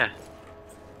 Yeah.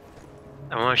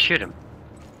 I want to shoot him.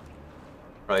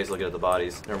 Oh, he's looking at the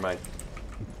bodies. Never mind.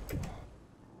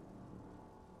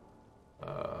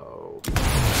 Oh.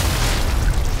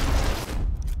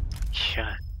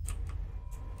 Shot.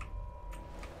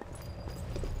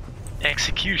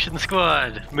 Execution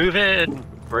squad, move in!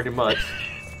 Pretty much.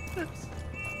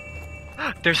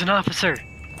 There's an officer!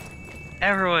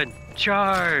 Everyone,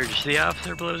 charge! The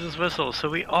officer blows his whistle, so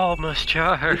we all must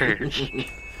charge.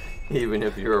 Even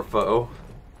if you're a foe.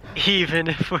 Even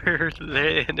if we're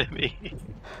the enemy.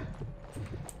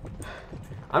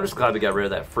 I'm just glad we got rid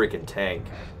of that freaking tank.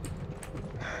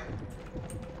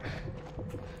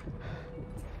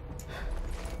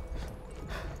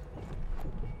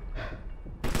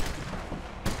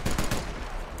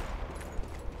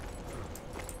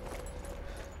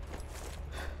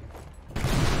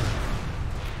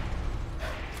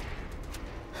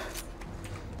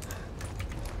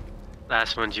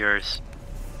 Last one's yours.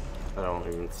 I don't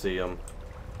even see him.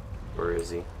 Where is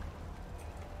he?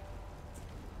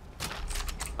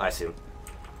 I see him.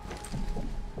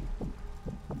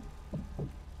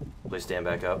 Please stand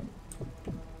back up.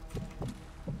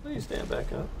 Please stand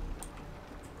back up.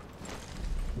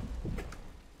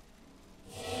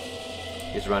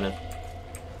 He's running.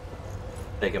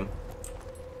 Take him.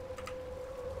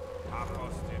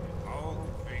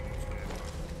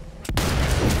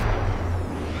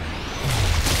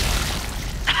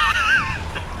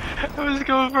 I was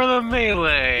going for the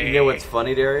melee! You know what's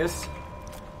funny, Darius?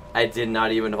 I did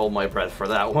not even hold my breath for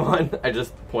that one. I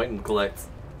just point and collect.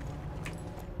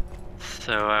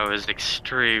 So I was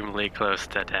extremely close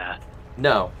to death.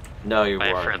 No. No, you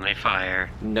By weren't. friendly fire.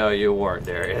 No, you weren't,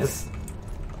 Darius.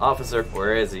 Officer,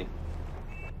 where is he?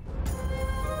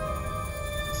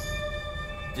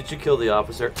 Did you kill the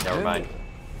officer? Never mind.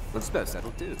 I suppose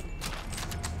that'll do.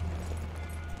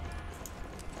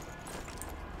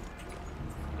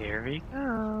 Here he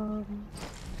comes.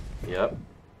 Yep.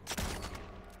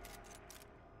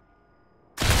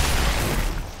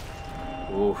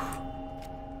 Oof.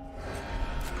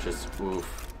 Just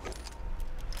oof.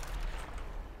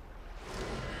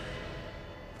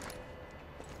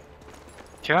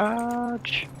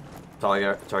 Charge!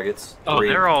 Targets. Oh, 3.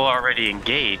 they're all already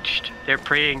engaged. They're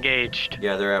pre-engaged.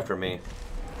 Yeah, they're after me.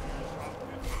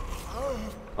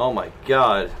 Oh my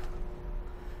god.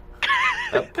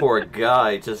 That poor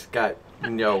guy just got, you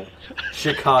know,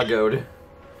 Chicago'd.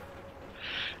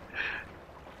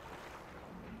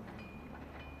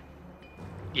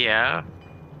 Yeah,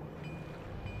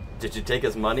 Did you take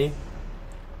his money?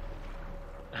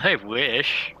 I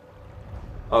wish.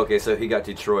 Okay, so he got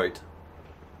Detroit.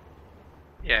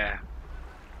 Yeah.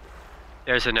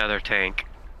 There's another tank.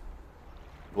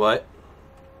 What?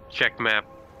 Check map.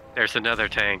 There's another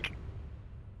tank.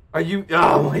 Are you?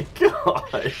 Oh my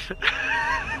gosh.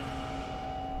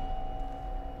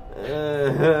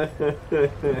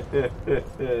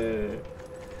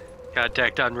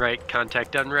 Contact on right.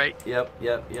 Contact on right. Yep.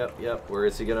 Where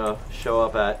is he gonna show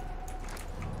up at?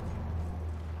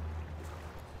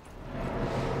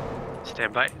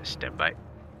 Stand by. Stand by.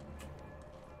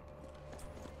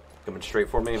 Coming straight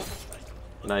for me.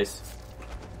 Nice.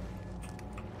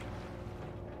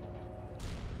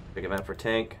 Big event for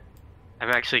tank. I'm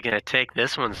actually gonna take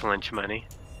this one's lunch money.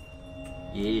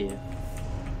 Yeah.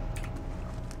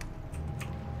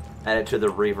 Add it to the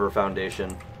Reaver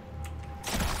Foundation.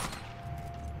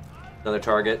 Another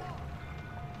target.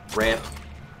 Ramp.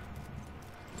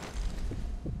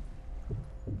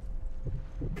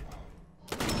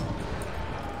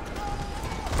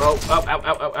 Oh,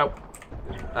 ow.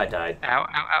 I died.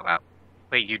 Ow.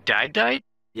 Wait, you died?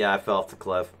 Yeah, I fell off the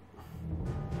cliff.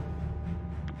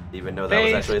 Didn't even know that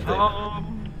was actually a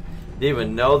thing. Didn't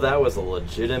even know that was a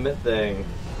legitimate thing.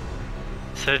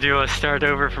 So do you want to start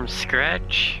over from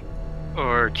scratch?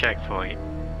 Or checkpoint?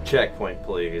 Checkpoint,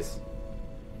 please.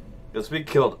 Because we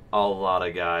killed a lot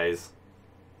of guys.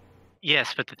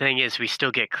 Yes, but the thing is, we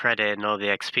still get credit and all the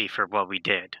XP for what we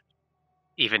did.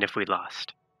 Even if we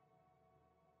lost.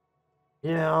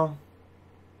 Yeah.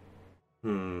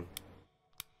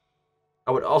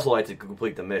 I would also like to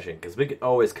complete the mission, because we can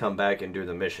always come back and do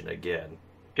the mission again.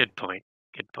 Good point.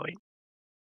 Good point.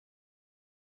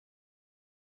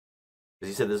 Because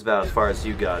you said this is about as far as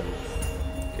you got.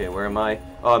 Okay, where am I?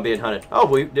 Oh, I'm being hunted. Oh,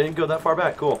 we didn't go that far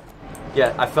back. Cool.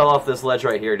 Yeah, I fell off this ledge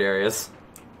right here, Darius.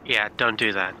 Yeah, don't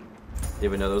do that. Didn't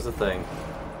even know there was a thing.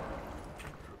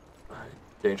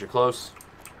 Danger close.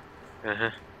 Uh-huh.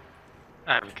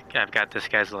 I've got this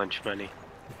guy's lunch money.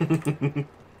 Okay,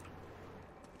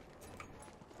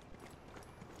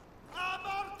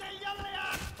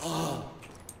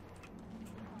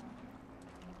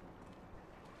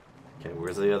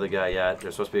 where's the other guy at?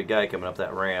 There's supposed to be a guy coming up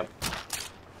that ramp.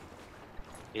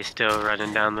 He's still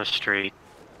running down the street.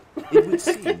 It would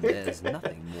seem there's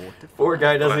nothing more to Poor find.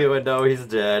 guy doesn't even know he's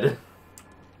dead.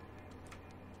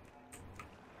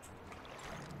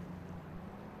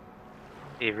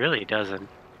 He really doesn't.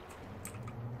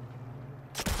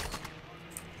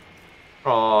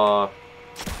 Aww.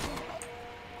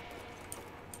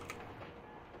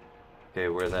 Okay,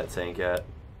 where's that tank at?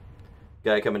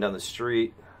 Guy coming down the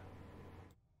street.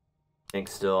 Tank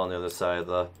still on the other side of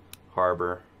the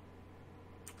harbor.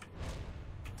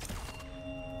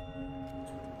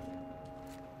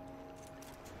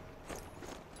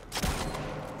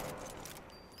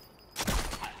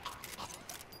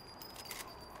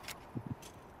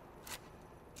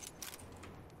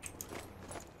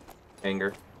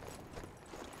 Anger.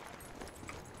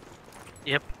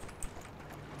 Yep.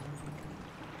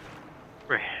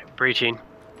 Breaching.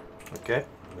 Okay,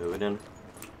 moving in.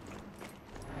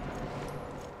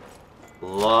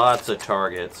 Lots of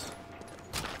targets.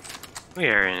 We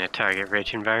are in a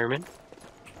target-rich environment.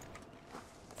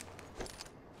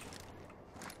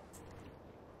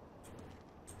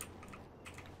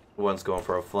 One's going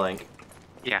for a flank.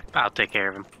 Yeah, I'll take care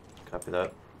of him. Copy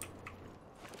that.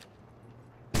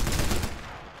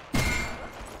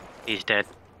 He's dead.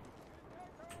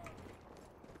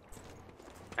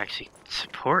 Actually,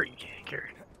 support Jaeger.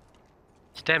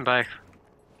 Stand by.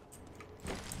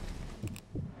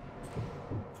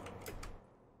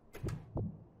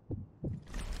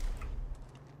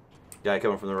 Guy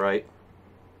coming from the right.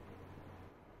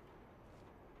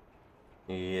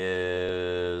 He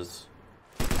is...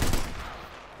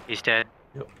 He's dead.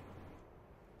 Yep.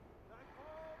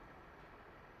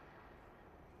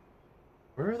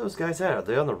 Where are those guys at? Are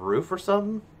they on the roof or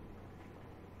something?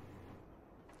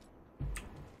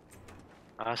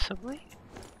 Possibly?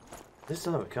 They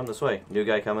still haven't come this way. New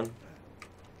guy coming.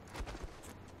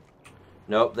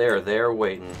 Nope, they are there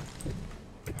waiting.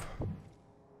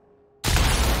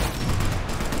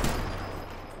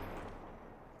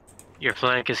 Your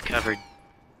flank is covered.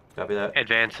 Copy that.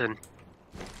 Advancing.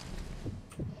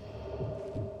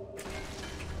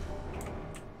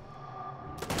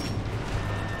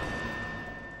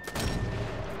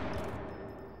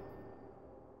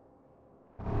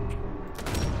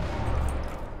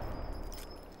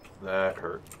 That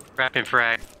hurt. Rapid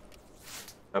frag.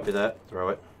 Copy that. Throw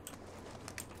it.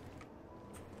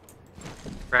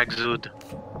 Frag Zud.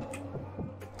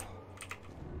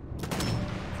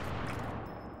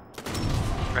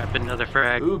 Wrap another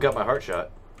frag. Ooh, got my heart shot.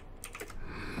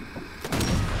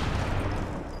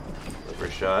 Look for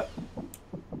a shot.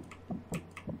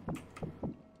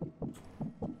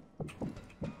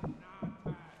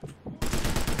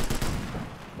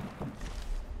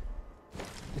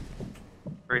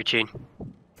 Breaching.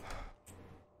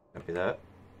 Copy that.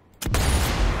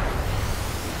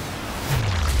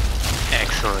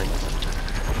 Excellent.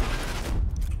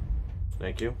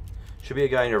 Thank you. Should be a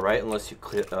guy on your right unless you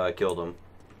killed him.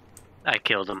 I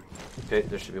killed him. Okay,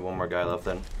 there should be one more guy left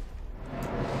then.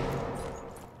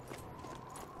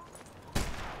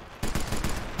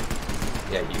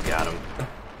 Yeah, you got him.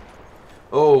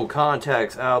 Oh,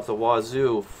 contacts out the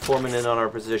wazoo, forming in on our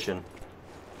position.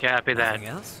 Copy that. Anything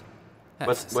else?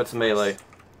 What's melee?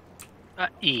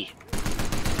 E.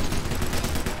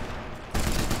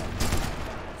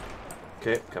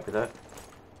 Okay, copy that.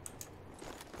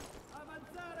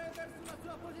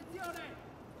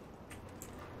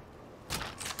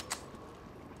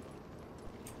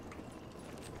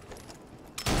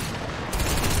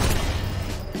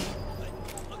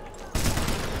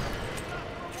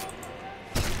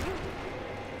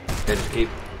 Okay, just keep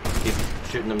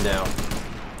shooting them down.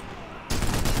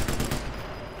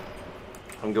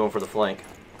 I'm going for the flank.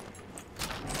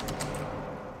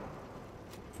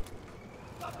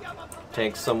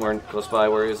 Tank's somewhere close by.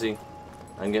 Where is he?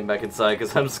 I'm getting back inside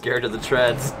because I'm scared of the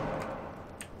treads.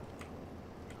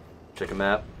 Check a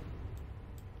map.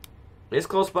 He's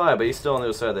close by, but he's still on the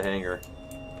other side of the hangar.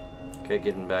 Okay,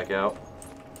 getting back out.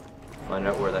 Find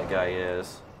out where that guy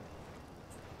is.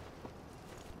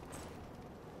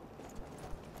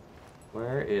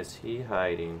 Where is he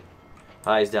hiding?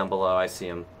 Ah, he's down below. I see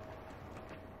him.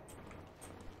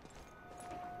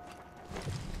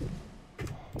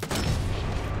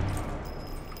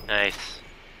 Nice.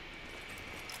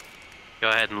 Go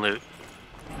ahead and loot.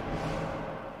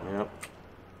 Yep.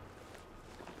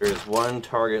 There's one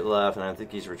target left, and I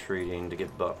think he's retreating to get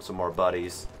some more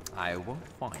buddies. I won't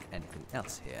find anything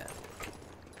else here.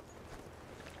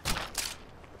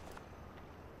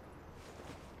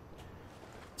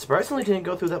 Surprisingly, didn't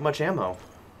go through that much ammo.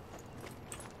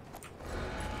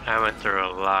 I went through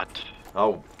a lot.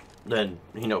 Oh, then,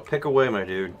 pick away, my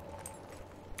dude.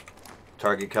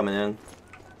 Target coming in.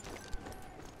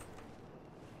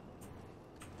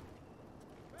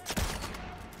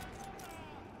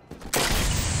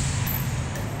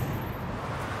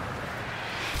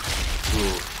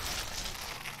 Ooh.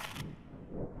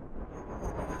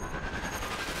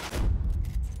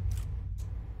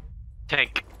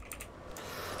 Tank.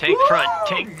 Tank front.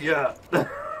 Tank. Yeah.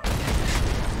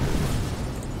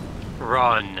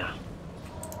 Run.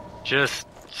 Just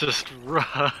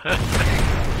run.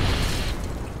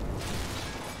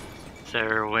 Is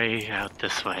there a way out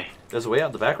this way? There's a way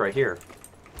out the back right here.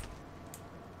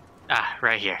 Ah,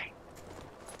 right here.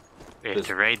 We have There's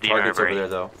to raid the targets armory. over there,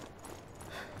 though.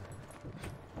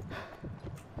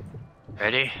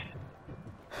 Ready?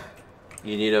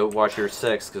 You need to watch your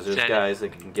six, because there's Set it. guys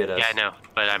that can get us. Yeah, I know,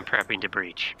 but I'm prepping to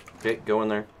breach. Okay, go in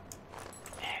there.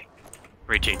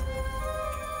 Breaching.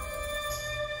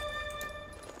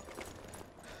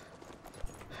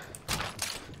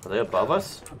 Are they above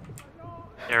us?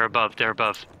 They're above, they're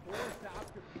above.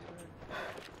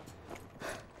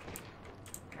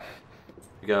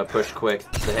 You gotta push quick.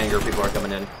 The hangar people are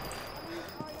coming in.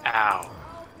 Ow.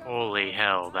 Holy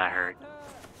hell, that hurt.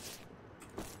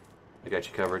 I got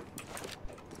you covered.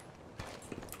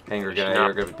 Hangar Pushing guy, up.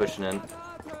 you're gonna be pushing in.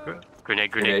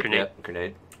 Grenade, grenade, grenade. Yep,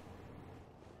 grenade.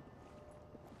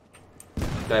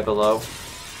 Guy below.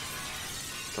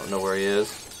 Don't know where he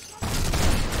is.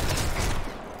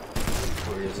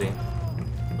 Where is he?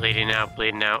 Bleeding out,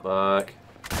 bleeding out. Fuck.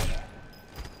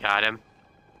 Got him.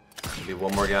 Maybe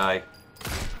one more guy.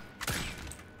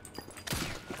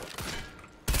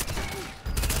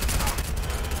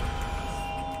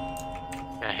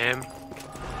 Got him.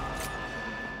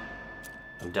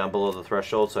 I'm down below the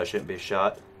threshold, so I shouldn't be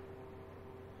shot.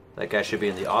 That guy should be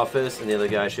in the office, and the other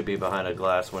guy should be behind a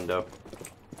glass window.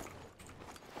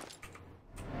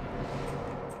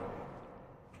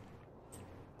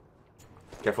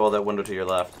 Careful of that window to your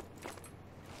left.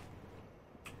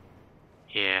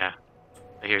 Yeah.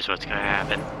 But here's what's gonna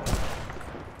happen.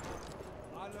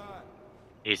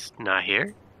 He's not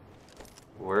here?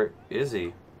 Where is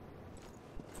he?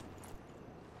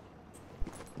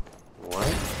 What?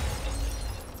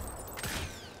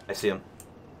 I see him.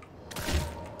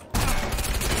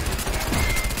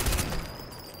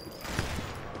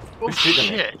 Oh Who's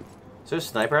shooting me? shit! Is there a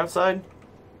sniper outside?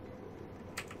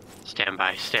 Stand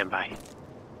by, stand by.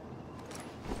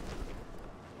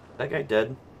 That guy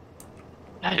dead?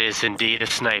 That is indeed a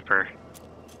sniper.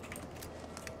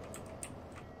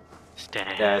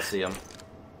 Stand. Yeah, I see him.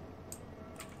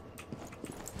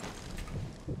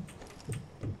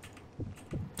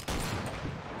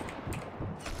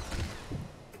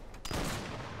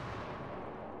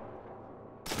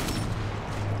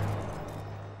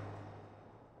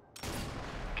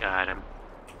 Got him.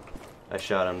 I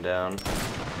shot him down.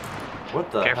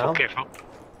 What the Careful, hell? careful.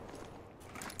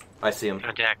 I see him.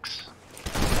 Contacts.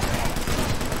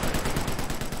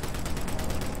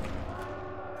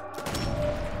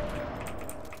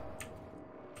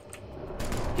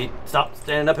 Pete, stop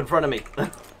standing up in front of me.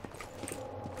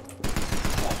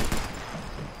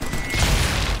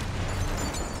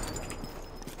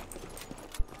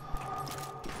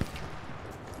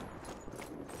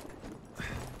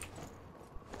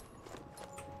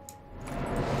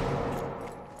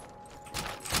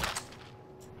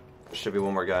 Should be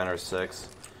one more guy in our 6,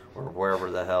 or wherever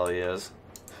the hell he is.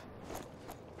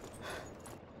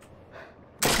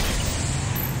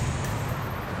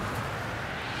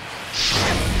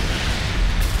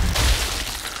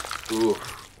 Ooh.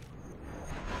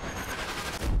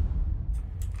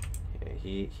 Yeah,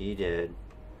 he did.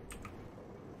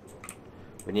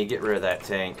 We need to get rid of that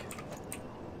tank.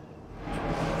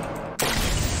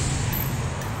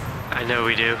 I know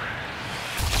we do.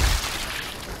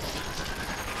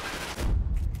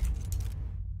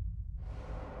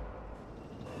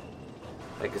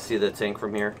 I can see the tank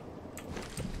from here.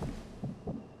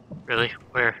 Really?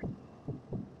 Where?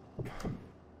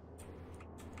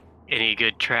 Any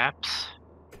good traps?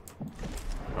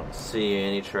 I don't see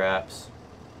any traps.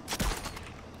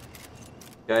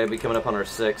 Guy will be coming up on our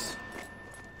 6.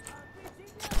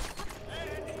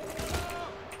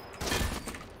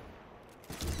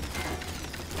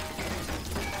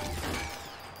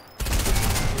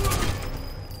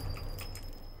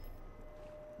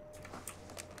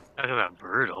 Talk about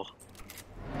brutal.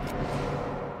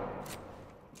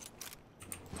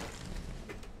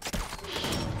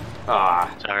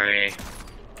 Ah. Sorry.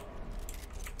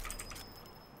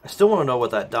 I still want to know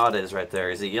what that dot is right there.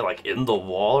 Is he like in the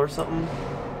wall or something?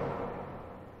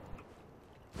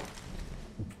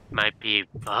 Might be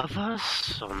above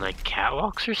us on like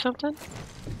catwalks or something?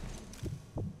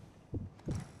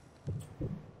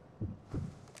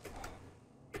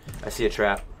 I see a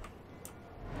trap.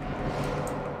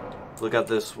 Look out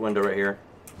this window right here.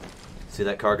 See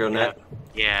that cargo net?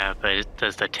 Yeah, but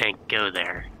does the tank go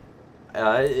there?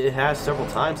 It has several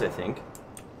times, I think.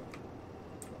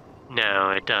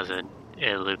 No, it doesn't.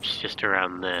 It loops just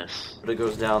around this. But it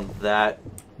goes down that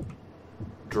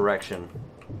direction.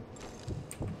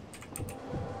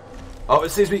 Oh, it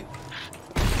sees me!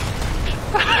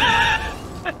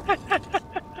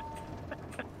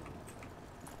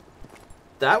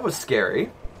 That was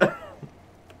scary.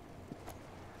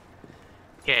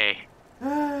 Okay.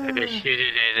 I'm gonna shoot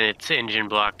it in its engine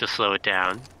block to slow it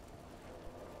down.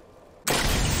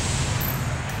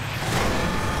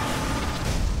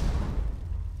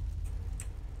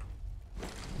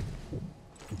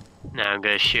 Now I'm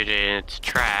gonna shoot it in its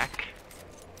track.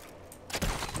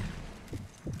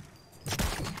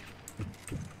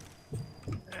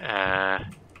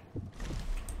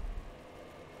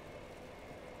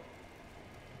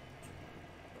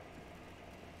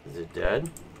 Is it dead?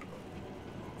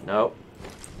 Nope.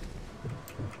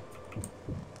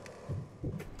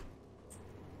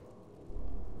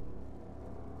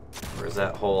 Where's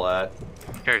that hole at?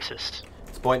 Curses.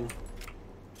 It's pointing.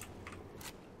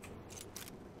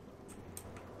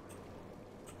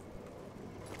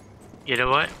 You know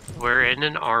what? We're in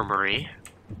an armory.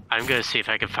 I'm gonna see if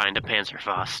I can find a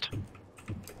Panzerfaust.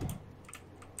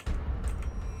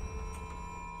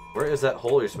 Where is that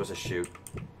hole you're supposed to shoot?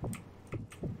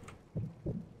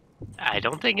 I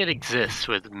don't think it exists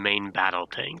with main battle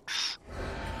tanks.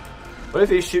 What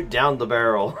if you shoot down the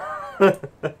barrel?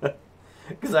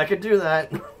 Because I could do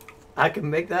that. I can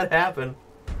make that happen.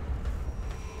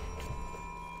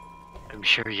 I'm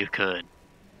sure you could.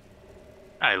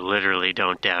 I literally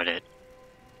don't doubt it.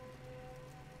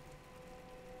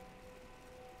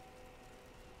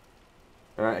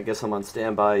 Alright, I guess I'm on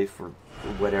standby for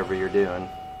whatever you're doing.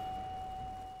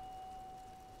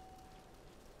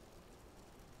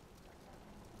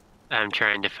 I'm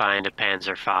trying to find a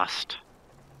Panzerfaust.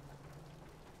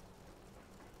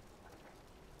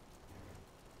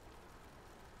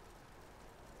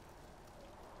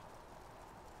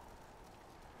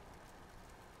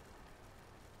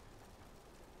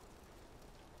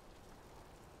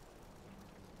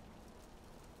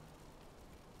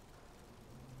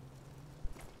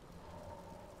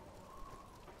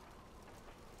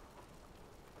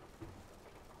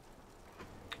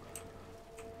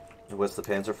 What's the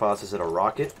Panzerfaust? Is it a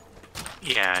rocket?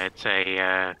 Yeah, it's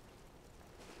a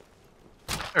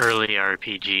early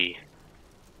RPG.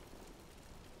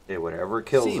 Okay, whatever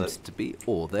kills Seems it. to be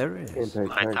all there is. My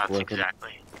Anti-tank thoughts weapon.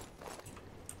 exactly.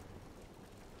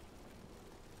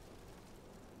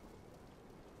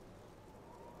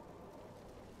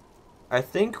 I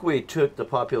think we took the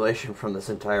population from this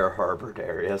entire harbor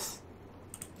Darius.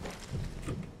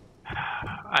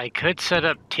 I could set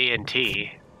up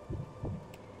TNT.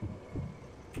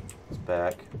 It's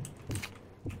back.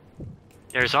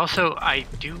 There's also, I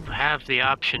do have the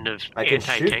option of I can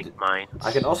anti-tank mines.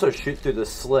 I can also shoot through the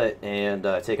slit and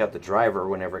take out the driver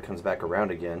whenever it comes back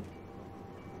around again.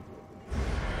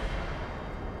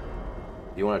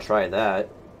 You want to try that?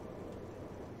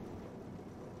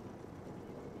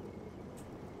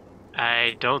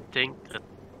 I don't think that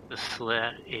the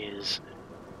slit is...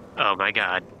 Oh my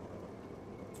god.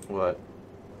 What?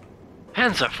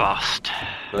 Panzerfaust.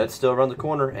 But that's still around the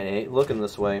corner and it ain't looking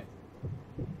this way.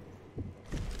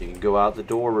 You can go out the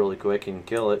door really quick and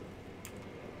kill it.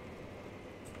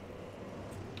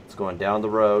 It's going down the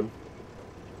road.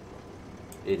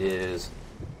 It is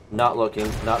not looking,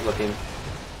 not looking.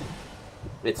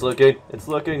 It's looking, it's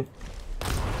looking.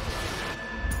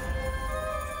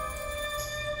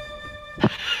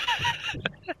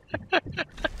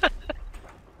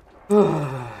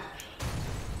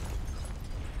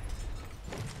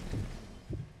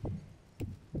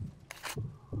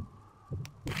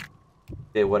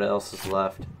 Okay, what else is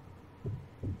left?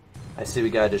 I see we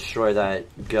gotta destroy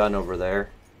that gun over there.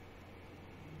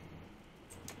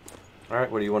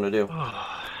 Alright, what do you want to do?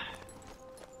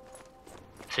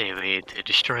 Say we need to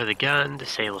destroy the gun,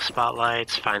 disable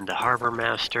spotlights, find the harbor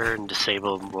master, and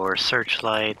disable more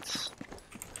searchlights.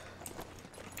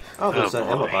 Oh, there's an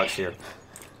ammo boy. box here.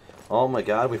 Oh my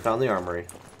god, we found the armory.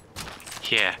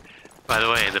 Yeah. By the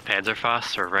way, the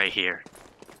Panzerfausts are right here.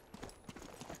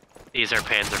 These are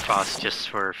Panzerfausts just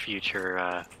for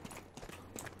future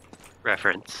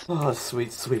reference. Oh,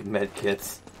 sweet, sweet med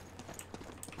kits.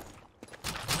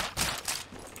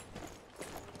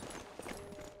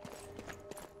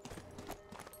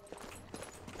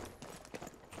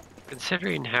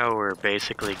 Considering how we're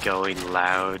basically going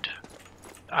loud,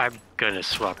 I'm gonna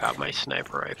swap out my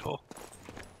sniper rifle.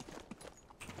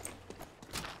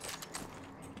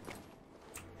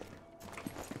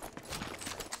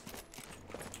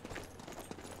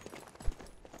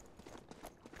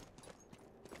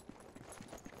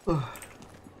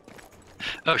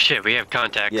 Oh shit, we have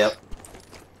contacts. Yep.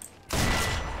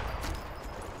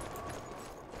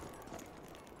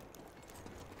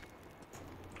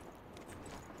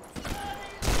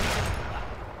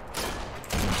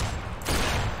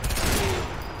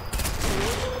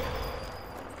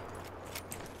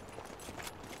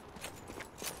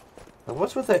 Now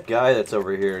what's with that guy that's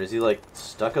over here? Is he like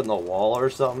stuck in the wall or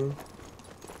something?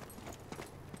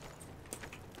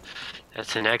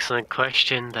 That's an excellent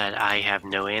question that I have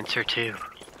no answer to.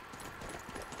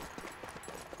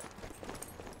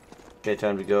 Okay,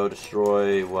 time to go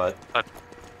destroy what?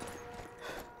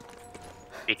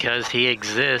 Because he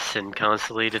exists and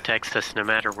constantly detects us no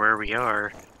matter where we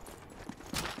are.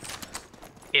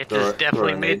 It Throw has a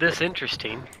definitely made nade. this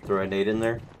interesting. Throw a nade in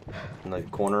there? In the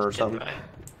corner or something? Goodbye.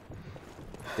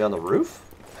 Down the roof?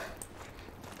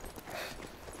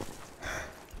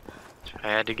 If I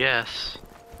had to guess.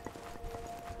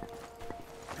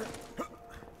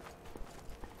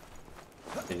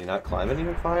 Can you not climb any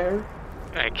higher?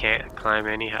 I can't climb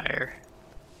any higher.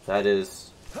 That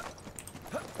is...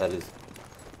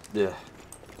 Yeah.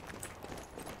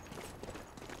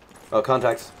 Oh,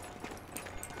 contacts.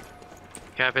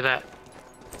 Copy that.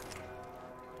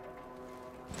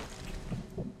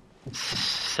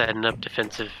 Setting up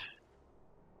defensive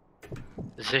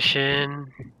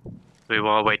position. We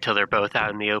want to wait till they're both out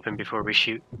in the open before we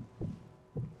shoot.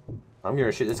 I'm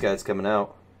gonna shoot this guy that's coming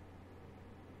out.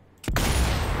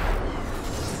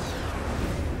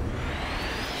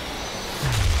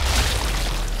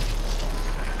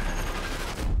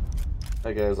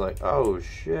 That guy was like, oh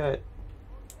shit.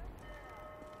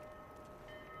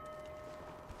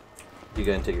 You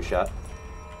gonna take your shot?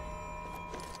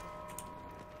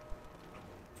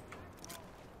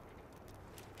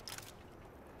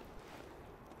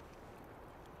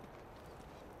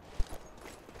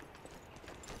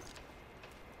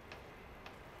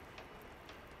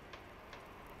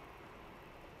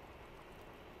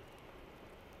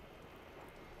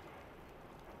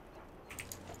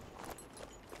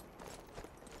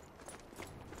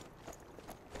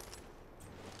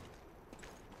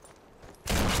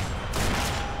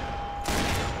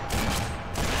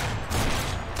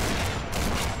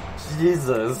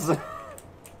 Jesus.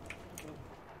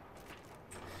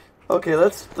 Okay,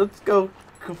 let's go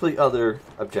complete other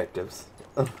objectives.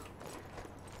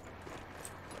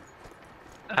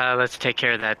 Let's take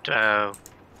care of that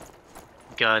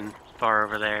gun far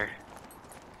over there.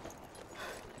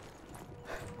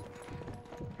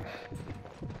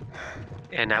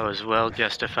 And I was well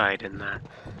justified in that.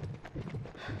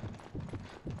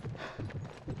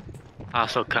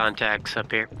 Hostile contacts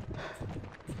up here.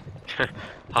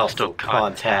 Hostile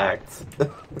contacts.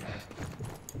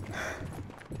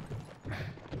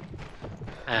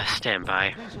 Stand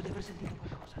by.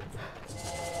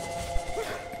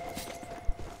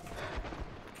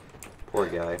 Poor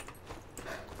guy.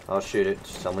 I'll shoot it.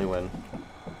 Just tell me when.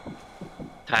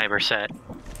 Timer set.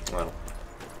 Well,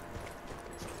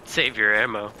 Save your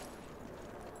ammo.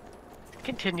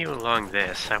 Continue along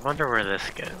this. I wonder where this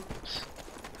goes.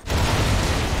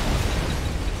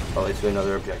 probably to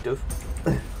another objective.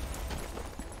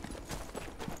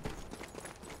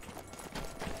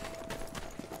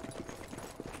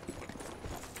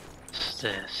 What's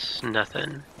this?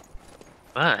 Nothing.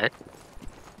 But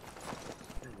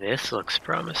this looks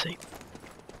promising.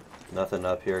 Nothing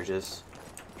up here, just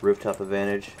rooftop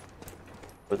advantage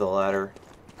with a ladder.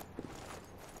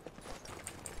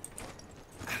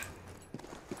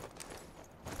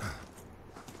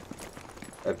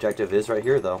 Objective is right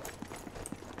here, though.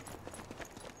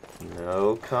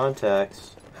 No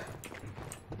contacts.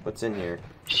 What's in here?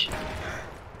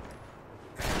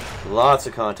 Lots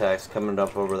of contacts coming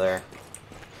up over there.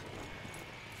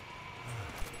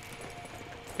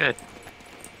 Good.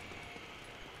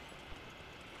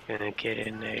 Gonna get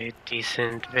in a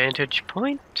decent vantage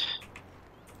point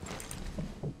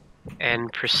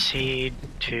and proceed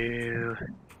to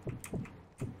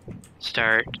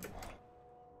start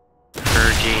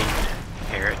purging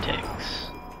heretics.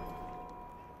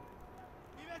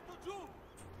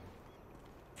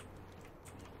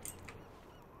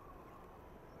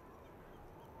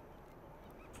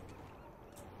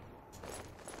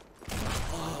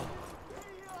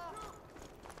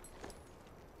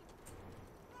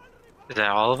 Is that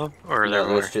all of them, or are there No,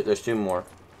 more? there's two more.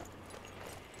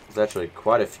 There's actually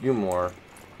quite a few more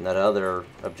in that other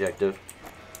objective.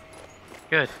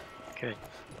 Good, good.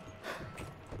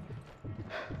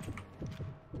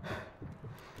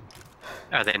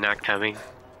 Are they not coming?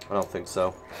 I don't think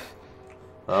so.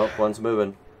 Oh, one's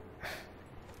moving.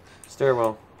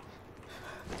 Stairwell.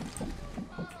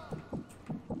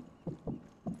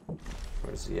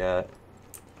 Where's he at?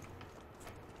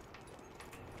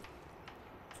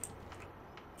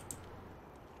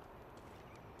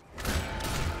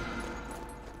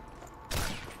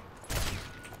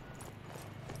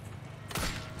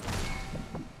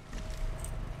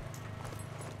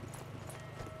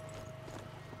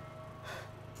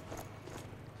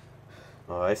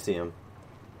 Oh, I see him.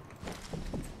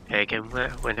 Take him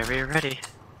whenever you're ready.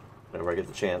 Whenever I get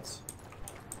the chance.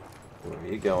 Where are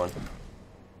you going?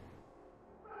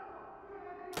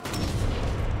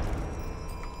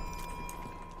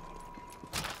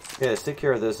 Yeah, let's take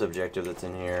care of this objective that's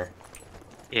in here.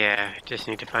 Yeah, just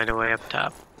need to find a way up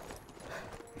top.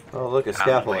 Oh, look, a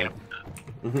Found a way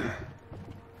scaffolding. up.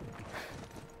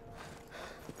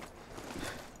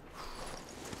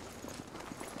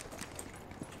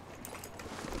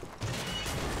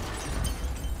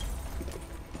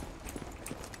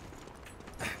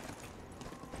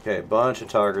 Okay, bunch of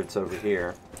targets over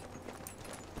here.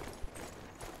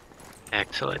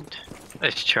 Excellent.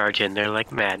 Let's charge in there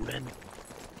like madmen.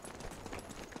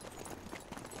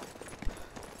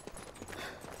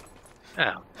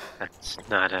 Oh, that's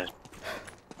not a...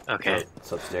 Okay. Oh,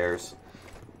 it's upstairs.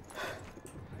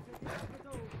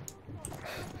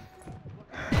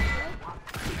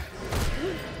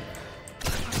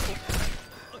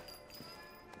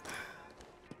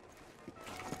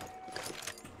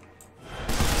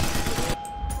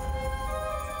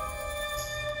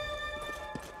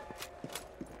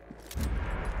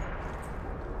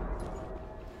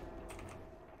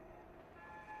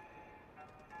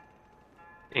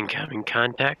 Incoming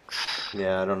contacts.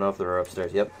 Yeah, I don't know if they're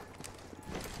upstairs. Yep.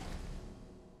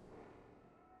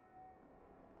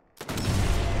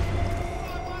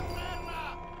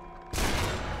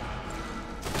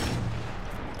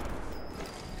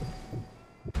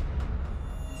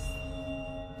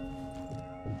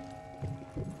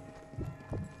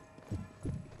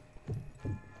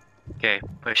 Okay,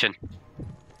 pushing.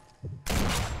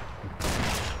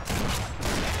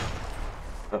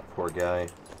 Oh, poor guy.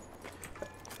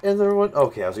 And there one.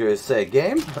 Okay, I was going to say,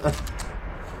 game?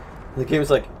 The game's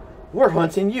like, we're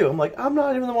hunting you. I'm like, I'm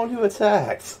not even the one who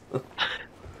attacked.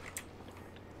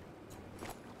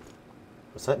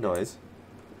 What's that noise?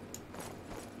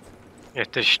 You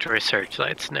have to destroy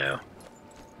searchlights now.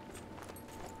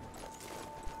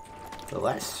 The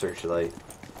last searchlight.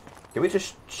 Can we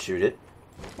just shoot it?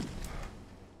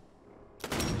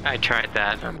 I tried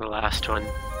that on the last one.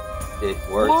 It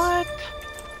works. What?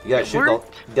 You gotta It shoot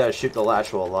worked? you gotta shoot the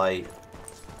actual light.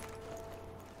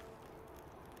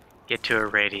 Get to a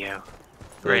radio.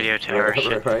 Radio tower Right,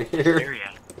 should right here. There you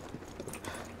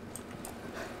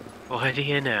go. What do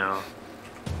you know?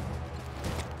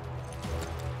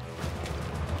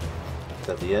 Is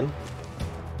that the end?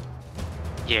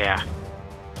 Yeah.